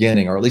from the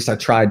beginning, or at least I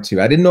tried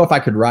to. I didn't know if I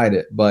could write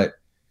it, but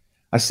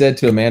I said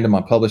to Amanda, my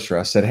publisher,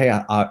 I said, hey,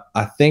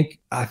 I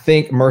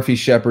think Murphy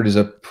Shepard is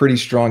a pretty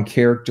strong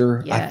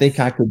character. Yes. I think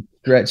I could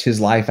stretch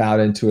his life out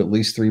into at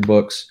least 3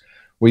 books.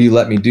 Will you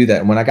let me do that?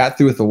 And when I got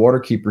through with The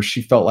Waterkeeper,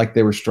 she felt like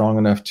they were strong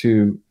enough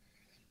to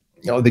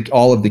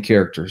all of the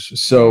characters.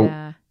 So,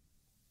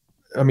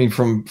 I mean,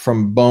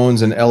 from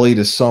Bones and Ellie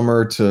to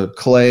Summer to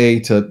Clay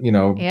to,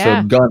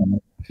 to Gunner,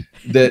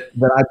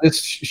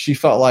 she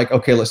felt like,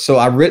 okay, so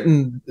I've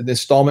written the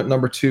installment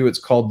number 2. It's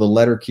called The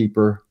Letter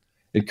Keeper.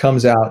 It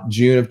comes out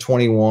June of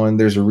 21.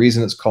 There's a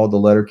reason it's called The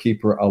Letter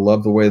Keeper. I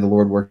love the way the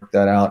Lord worked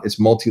that out. It's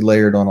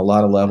multi-layered on a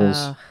lot of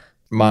levels.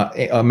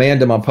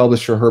 Amanda, my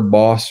publisher, her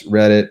boss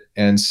read it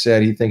and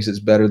said he thinks it's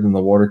better than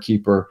The Water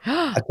Keeper.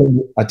 I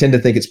tend to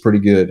think it's pretty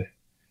good.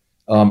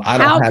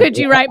 How could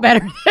you write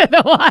better than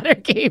The Water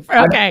Keeper?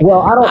 Okay.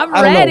 I'm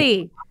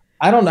ready.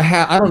 I don't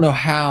know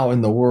how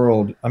in the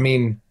world. I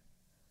mean,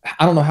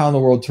 I don't know how in the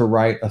world to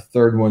write a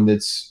third one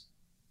that's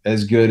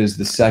as good as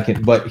the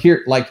second. But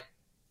here, like,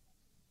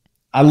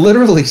 I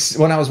literally,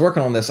 when I was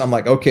working on this, I'm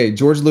like, okay,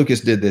 George Lucas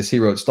did this. He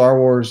wrote Star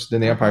Wars,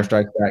 then The Empire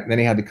Strikes Back, then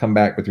he had to come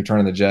back with Return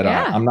of the Jedi.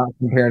 Yeah. I'm not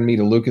comparing me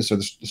to Lucas or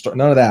the Star,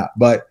 none of that,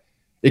 but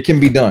it can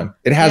be done.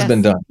 It has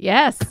been done.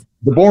 Yes.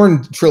 The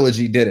Bourne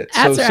trilogy did it.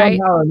 That's so right.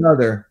 Somehow or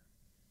another,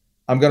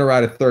 I'm going to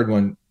write a third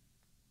one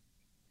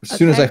as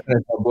soon as I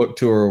finish my book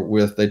tour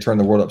with They Turn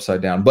the World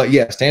Upside Down. But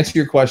yes, to answer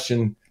your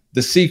question,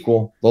 the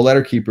sequel, The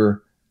Letter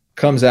Keeper,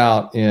 comes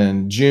out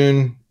in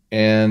June,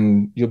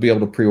 and you'll be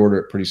able to pre-order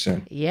it pretty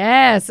soon.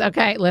 Yes.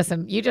 Okay.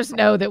 Listen, you just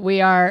know that we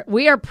are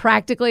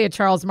practically a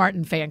Charles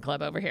Martin fan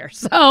club over here.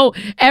 So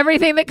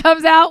everything that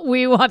comes out,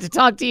 we want to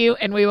talk to you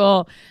and we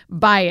will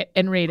buy it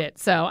and read it.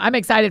 So I'm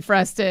excited for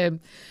us to,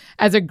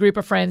 as a group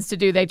of friends, to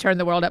do They Turn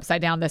the World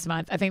Upside Down this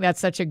month. I think that's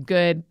such a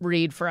good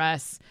read for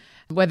us.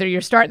 Whether you're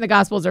starting the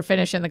Gospels or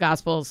finishing the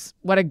Gospels,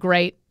 what a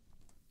great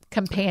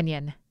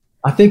companion.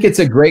 I think it's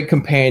a great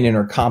companion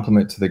or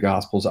complement to the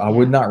Gospels. I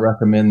would not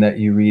recommend that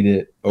you read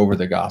it over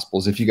the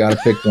Gospels. If you got to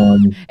pick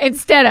one.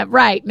 Instead of,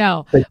 right,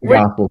 no. Pick the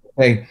Gospels.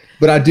 Hey,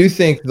 but I do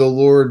think the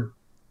Lord,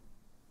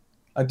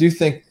 I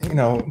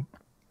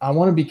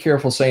want to be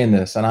careful saying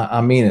this, and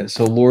I mean it.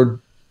 So Lord,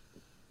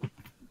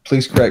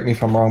 please correct me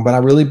if I'm wrong, but I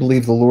really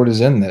believe the Lord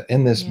is in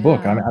this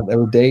book. I mean, there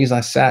were days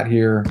I sat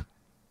here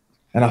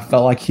and I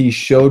felt like he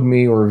showed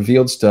me or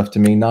revealed stuff to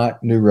me,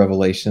 not new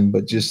revelation,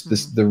 but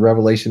just the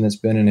revelation that's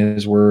been in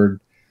his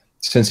word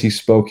since he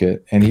spoke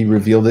it. And he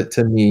revealed it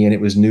to me, and it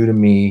was new to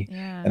me.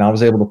 Yeah. And I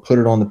was able to put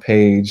it on the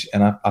page,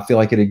 and I feel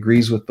like it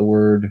agrees with the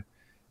word.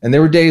 And there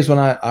were days when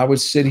I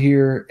would sit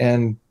here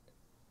and,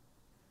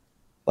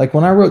 like,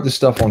 when I wrote this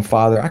stuff on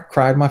Father, I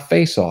cried my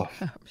face off.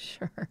 Oh,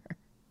 sure.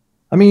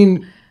 I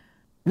mean,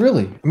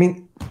 really,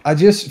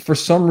 for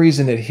some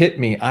reason it hit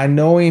me. I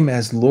know him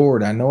as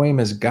Lord. I know him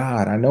as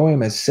God. I know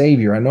him as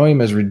Savior. I know him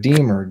as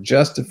Redeemer,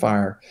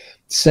 Justifier,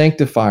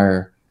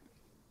 Sanctifier.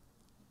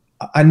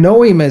 I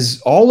know him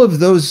as all of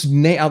those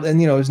names,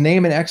 and his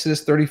name in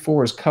Exodus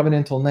 34 is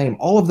covenantal name.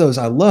 All of those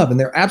I love, and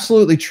they're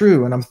absolutely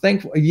true, and I'm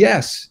thankful.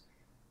 Yes,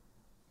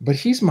 but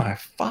he's my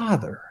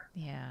Father.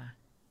 Yeah.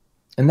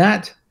 And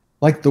that,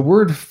 like, the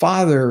word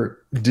Father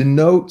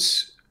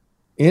denotes,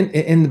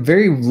 in the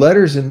very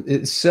letters in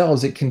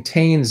itself, it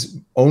contains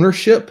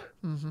ownership,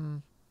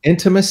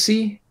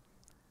 intimacy,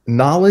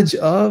 knowledge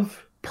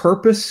of,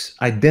 purpose,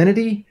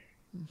 identity.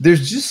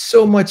 There's just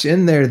so much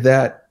in there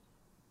that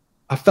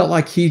I felt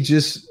like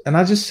and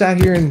I just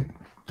sat here and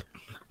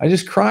I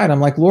just cried.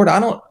 I'm like, Lord, I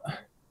don't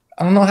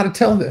know how to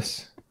tell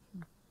this.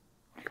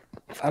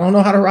 I don't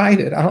know how to write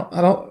it. I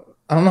don't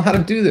know how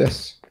to do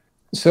this.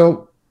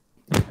 So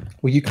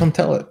will you come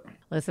tell it?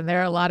 Listen, there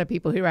are a lot of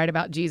people who write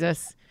about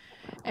Jesus,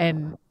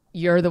 and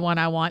you're the one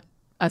I want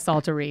us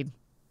all to read.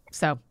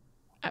 So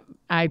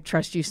I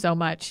trust you so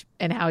much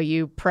in how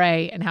you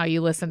pray and how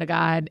you listen to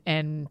God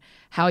and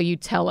how you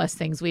tell us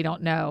things we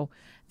don't know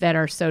that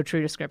are so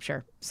true to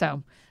Scripture.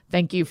 So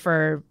thank you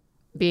for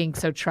being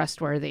so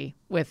trustworthy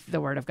with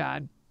the Word of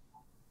God.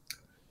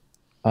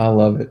 I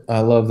love it. I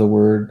love the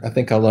Word. I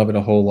think I love it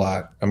a whole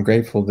lot. I'm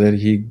grateful that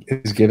he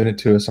has given it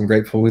to us. I'm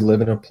grateful we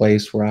live in a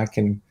place where I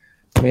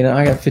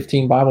got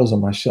 15 Bibles on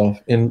my shelf.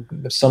 In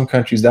some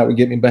countries, that would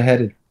get me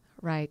beheaded.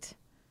 Right.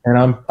 And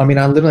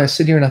I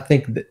sit here and I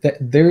think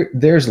that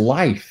there's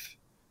life.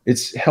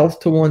 It's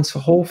health to one's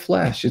whole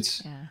flesh.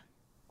 It's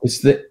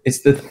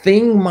the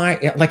thing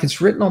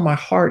it's written on my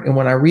heart. And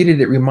when I read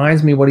it, it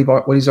reminds me what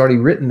he's already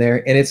written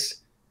there. And it's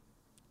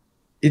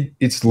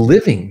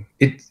living.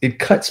 It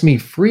cuts me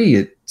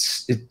free.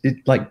 It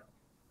like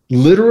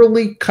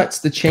literally cuts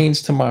the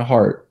chains to my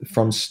heart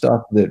from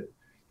stuff that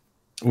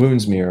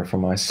wounds me, or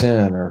from my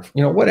sin, or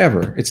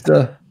whatever. It's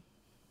the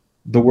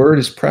word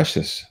is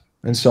precious.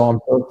 And so I'm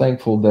so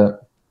thankful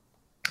that,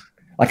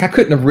 like, I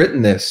couldn't have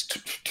written this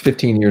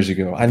 15 years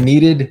ago. I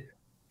needed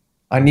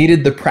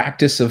the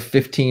practice of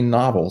 15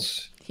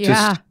 novels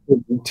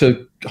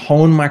to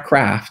hone my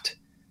craft,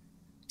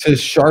 to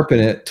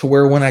sharpen it, to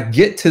where when I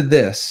get to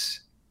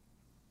this,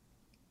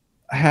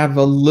 I have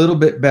a little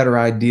bit better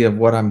idea of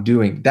what I'm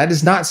doing. That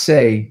does not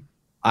say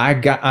I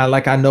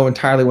know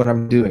entirely what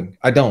I'm doing.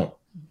 I don't.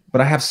 But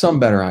I have some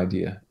better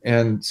idea.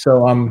 And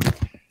so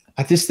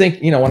I just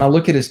think, when I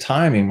look at his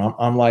timing,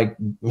 I'm like,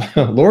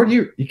 Lord,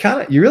 you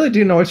really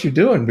do know what you're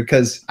doing,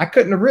 because I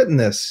couldn't have written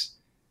this,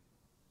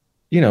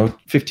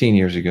 15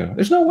 years ago.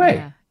 There's no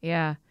way.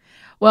 Yeah.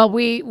 Well,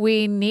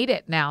 we need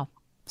it now.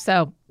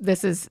 So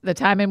the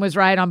timing was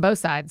right on both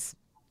sides.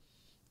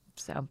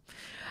 So,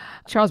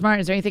 Charles Martin,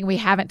 is there anything we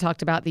haven't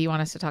talked about that you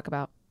want us to talk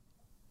about?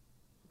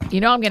 You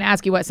know, I'm going to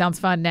ask you what sounds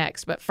fun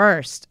next, but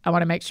first, I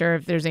want to make sure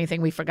if there's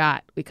anything we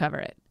forgot, we cover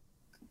it.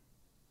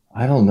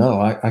 I don't know.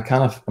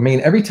 I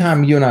mean, every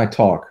time you and I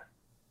talk,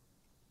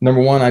 number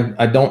one,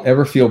 I don't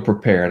ever feel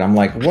prepared. I'm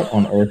like, what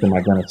on earth am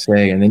I going to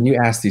say? And then you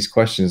ask these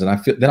questions, and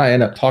I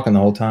end up talking the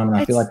whole time, and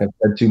I feel like I've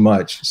said too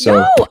much. So,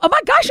 no, oh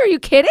my gosh, are you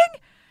kidding?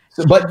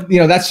 So, but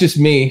that's just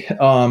me.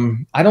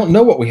 I don't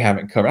know what we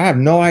haven't covered. I have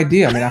no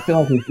idea. I mean, I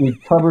feel like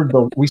we've covered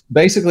we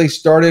basically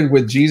started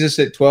with Jesus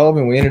at 12,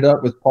 and we ended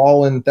up with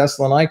Paul in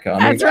Thessalonica.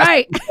 That's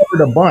right. We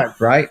covered a bunch,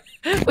 right?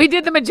 We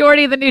did the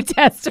majority of the New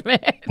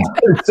Testament.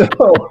 So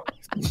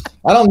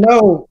I don't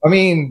know. I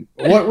mean,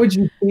 what would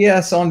you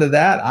PS onto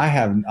that?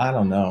 I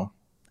don't know.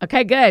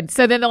 Okay, good.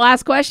 So then the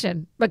last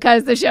question,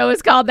 because the show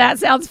is called That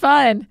Sounds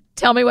Fun.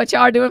 Tell me what you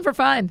are doing for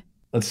fun.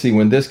 Let's see.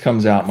 When this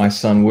comes out, my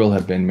son will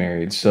have been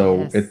married. So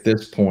Yes. At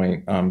this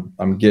point,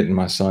 I'm getting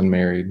my son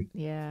married.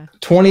 Yeah.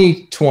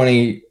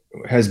 2020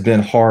 has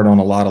been hard on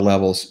a lot of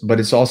levels, but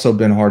it's also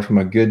been hard from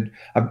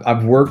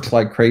I've worked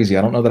like crazy.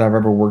 I don't know that I've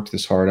ever worked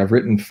this hard. I've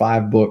written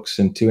 5 books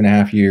in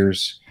 2.5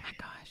 years.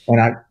 Oh my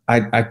gosh.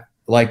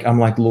 And I'm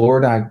like,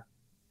 Lord, I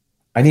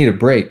need a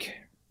break.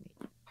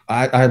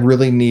 I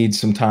really need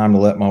some time to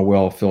let my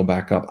well fill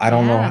back up. I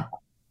don't know.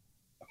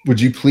 Would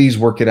you please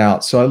work it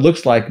out? So it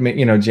looks like,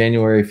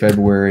 January,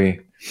 February.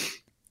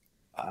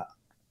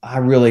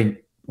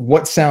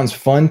 What sounds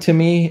fun to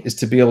me is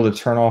to be able to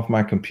turn off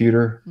my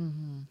computer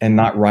and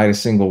not write a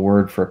single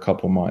word for a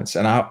couple months.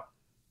 And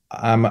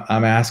I'm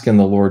asking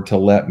the Lord to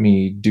let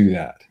me do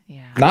that.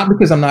 Yeah. Not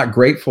because I'm not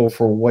grateful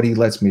for what he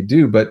lets me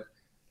do, but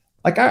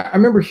like I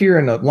remember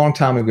hearing a long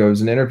time ago, it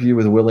was an interview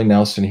with Willie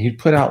Nelson. He'd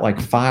put out like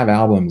 5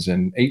 albums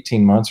in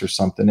 18 months or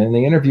something. And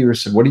the interviewer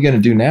said, "What are you going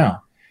to do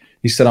now?"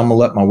 He said, "I'm going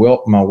to let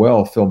my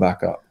well fill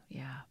back up."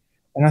 Yeah.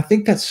 And I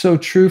think that's so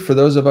true for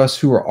those of us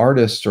who are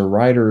artists or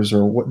writers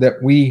or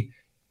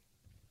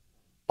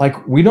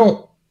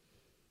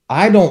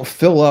I don't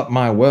fill up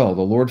my well.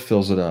 The Lord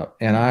fills it up.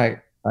 And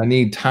I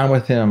need time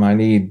with him. I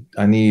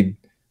need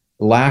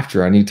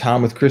laughter. I need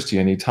time with Christy.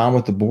 I need time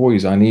with the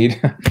boys. I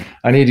need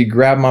to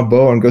grab my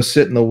bow and go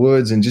sit in the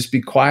woods and just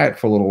be quiet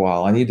for a little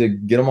while. I need to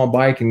get on my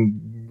bike and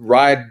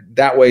ride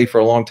that way for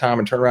a long time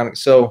and turn around.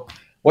 So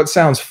what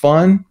sounds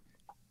fun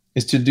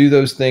is to do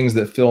those things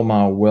that fill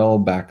my well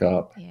back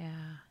up. Yeah.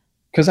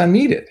 Because I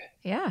need it.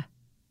 Yeah.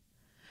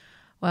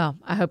 Well,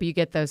 I hope you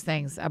get those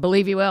things. I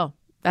believe you will.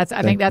 I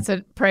think that's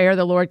a prayer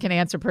the Lord can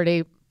answer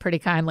pretty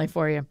kindly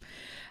for you.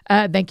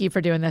 Thank you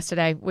for doing this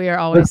today. We are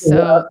always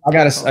I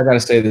gotta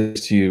say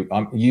this to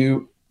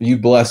you. You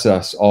bless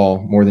us all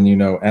more than you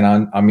know,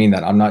 and I mean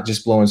that. I'm not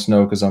just blowing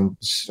snow because I'm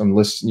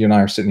listening. You and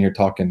I are sitting here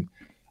talking.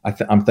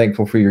 I'm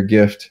thankful for your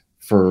gift,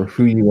 for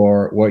who you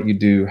are, what you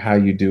do, how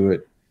you do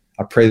it.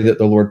 I pray that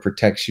the Lord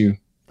protects you.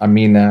 I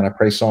mean that. I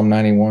pray Psalm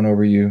 91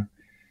 over you,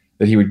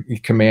 that he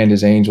would command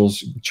his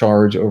angels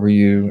charge over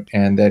you,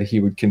 and that he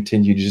would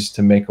continue just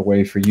to make a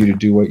way for you to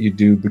do what you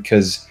do,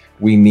 because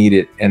we need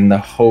it. And the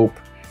hope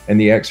and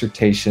the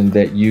exhortation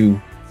that you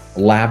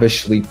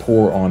lavishly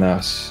pour on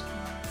us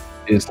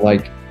is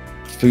like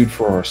food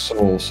for our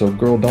soul. So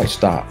girl, don't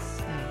stop.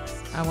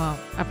 Thanks. I won't.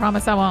 I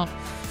promise I won't.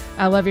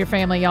 I love your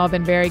family. Y'all have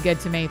been very good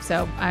to me.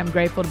 So I'm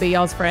grateful to be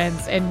y'all's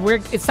friends. And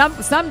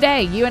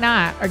someday you and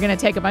I are going to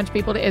take a bunch of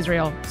people to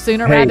Israel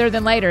sooner rather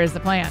than later is the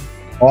plan.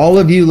 All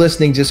of you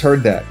listening just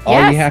heard that. Yes.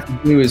 All you have to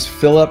do is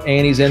fill up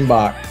Annie's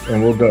inbox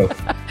and we'll go.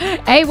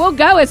 Hey, we'll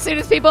go as soon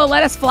as people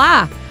let us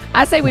fly.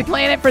 I say we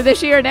plan it for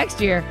this year or next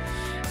year.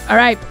 All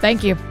right.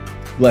 Thank you.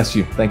 Bless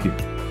you. Thank you.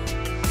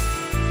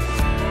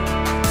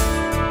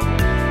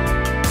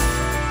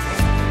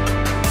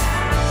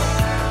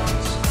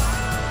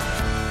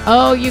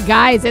 Oh, you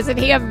guys, isn't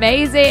he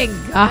amazing?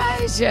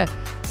 Gosh.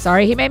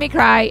 Sorry he made me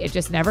cry. It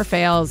just never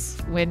fails.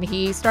 When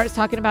he starts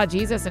talking about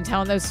Jesus and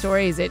telling those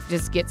stories, it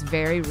just gets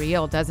very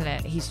real, doesn't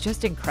it? He's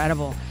just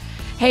incredible.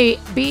 Hey,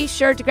 be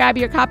sure to grab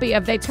your copy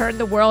of They Turned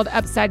the World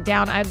Upside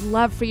Down. I'd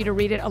love for you to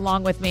read it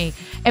along with me.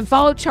 And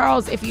follow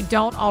Charles if you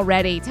don't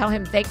already. Tell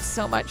him thanks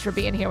so much for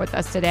being here with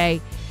us today.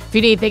 If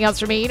you need anything else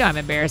from me, you know I'm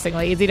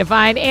embarrassingly easy to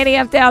find. Annie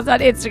F. Downs on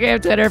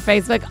Instagram, Twitter,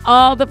 Facebook,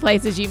 all the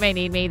places you may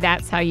need me.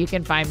 That's how you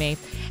can find me.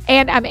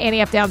 And I'm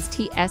Annie F. Downs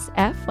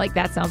TSF, like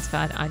that sounds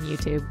fun, on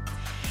YouTube.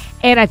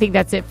 And I think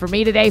that's it for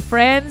me today,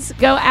 friends.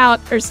 Go out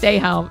or stay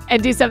home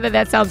and do something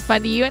that sounds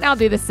fun to you, and I'll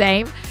do the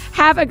same.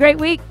 Have a great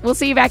week. We'll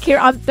see you back here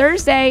on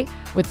Thursday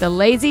with the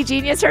lazy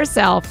genius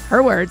herself.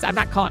 Her words, I'm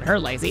not calling her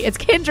lazy. It's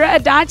Kendra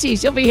Adachi.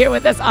 She'll be here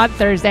with us on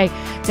Thursday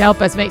to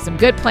help us make some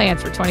good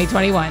plans for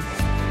 2021.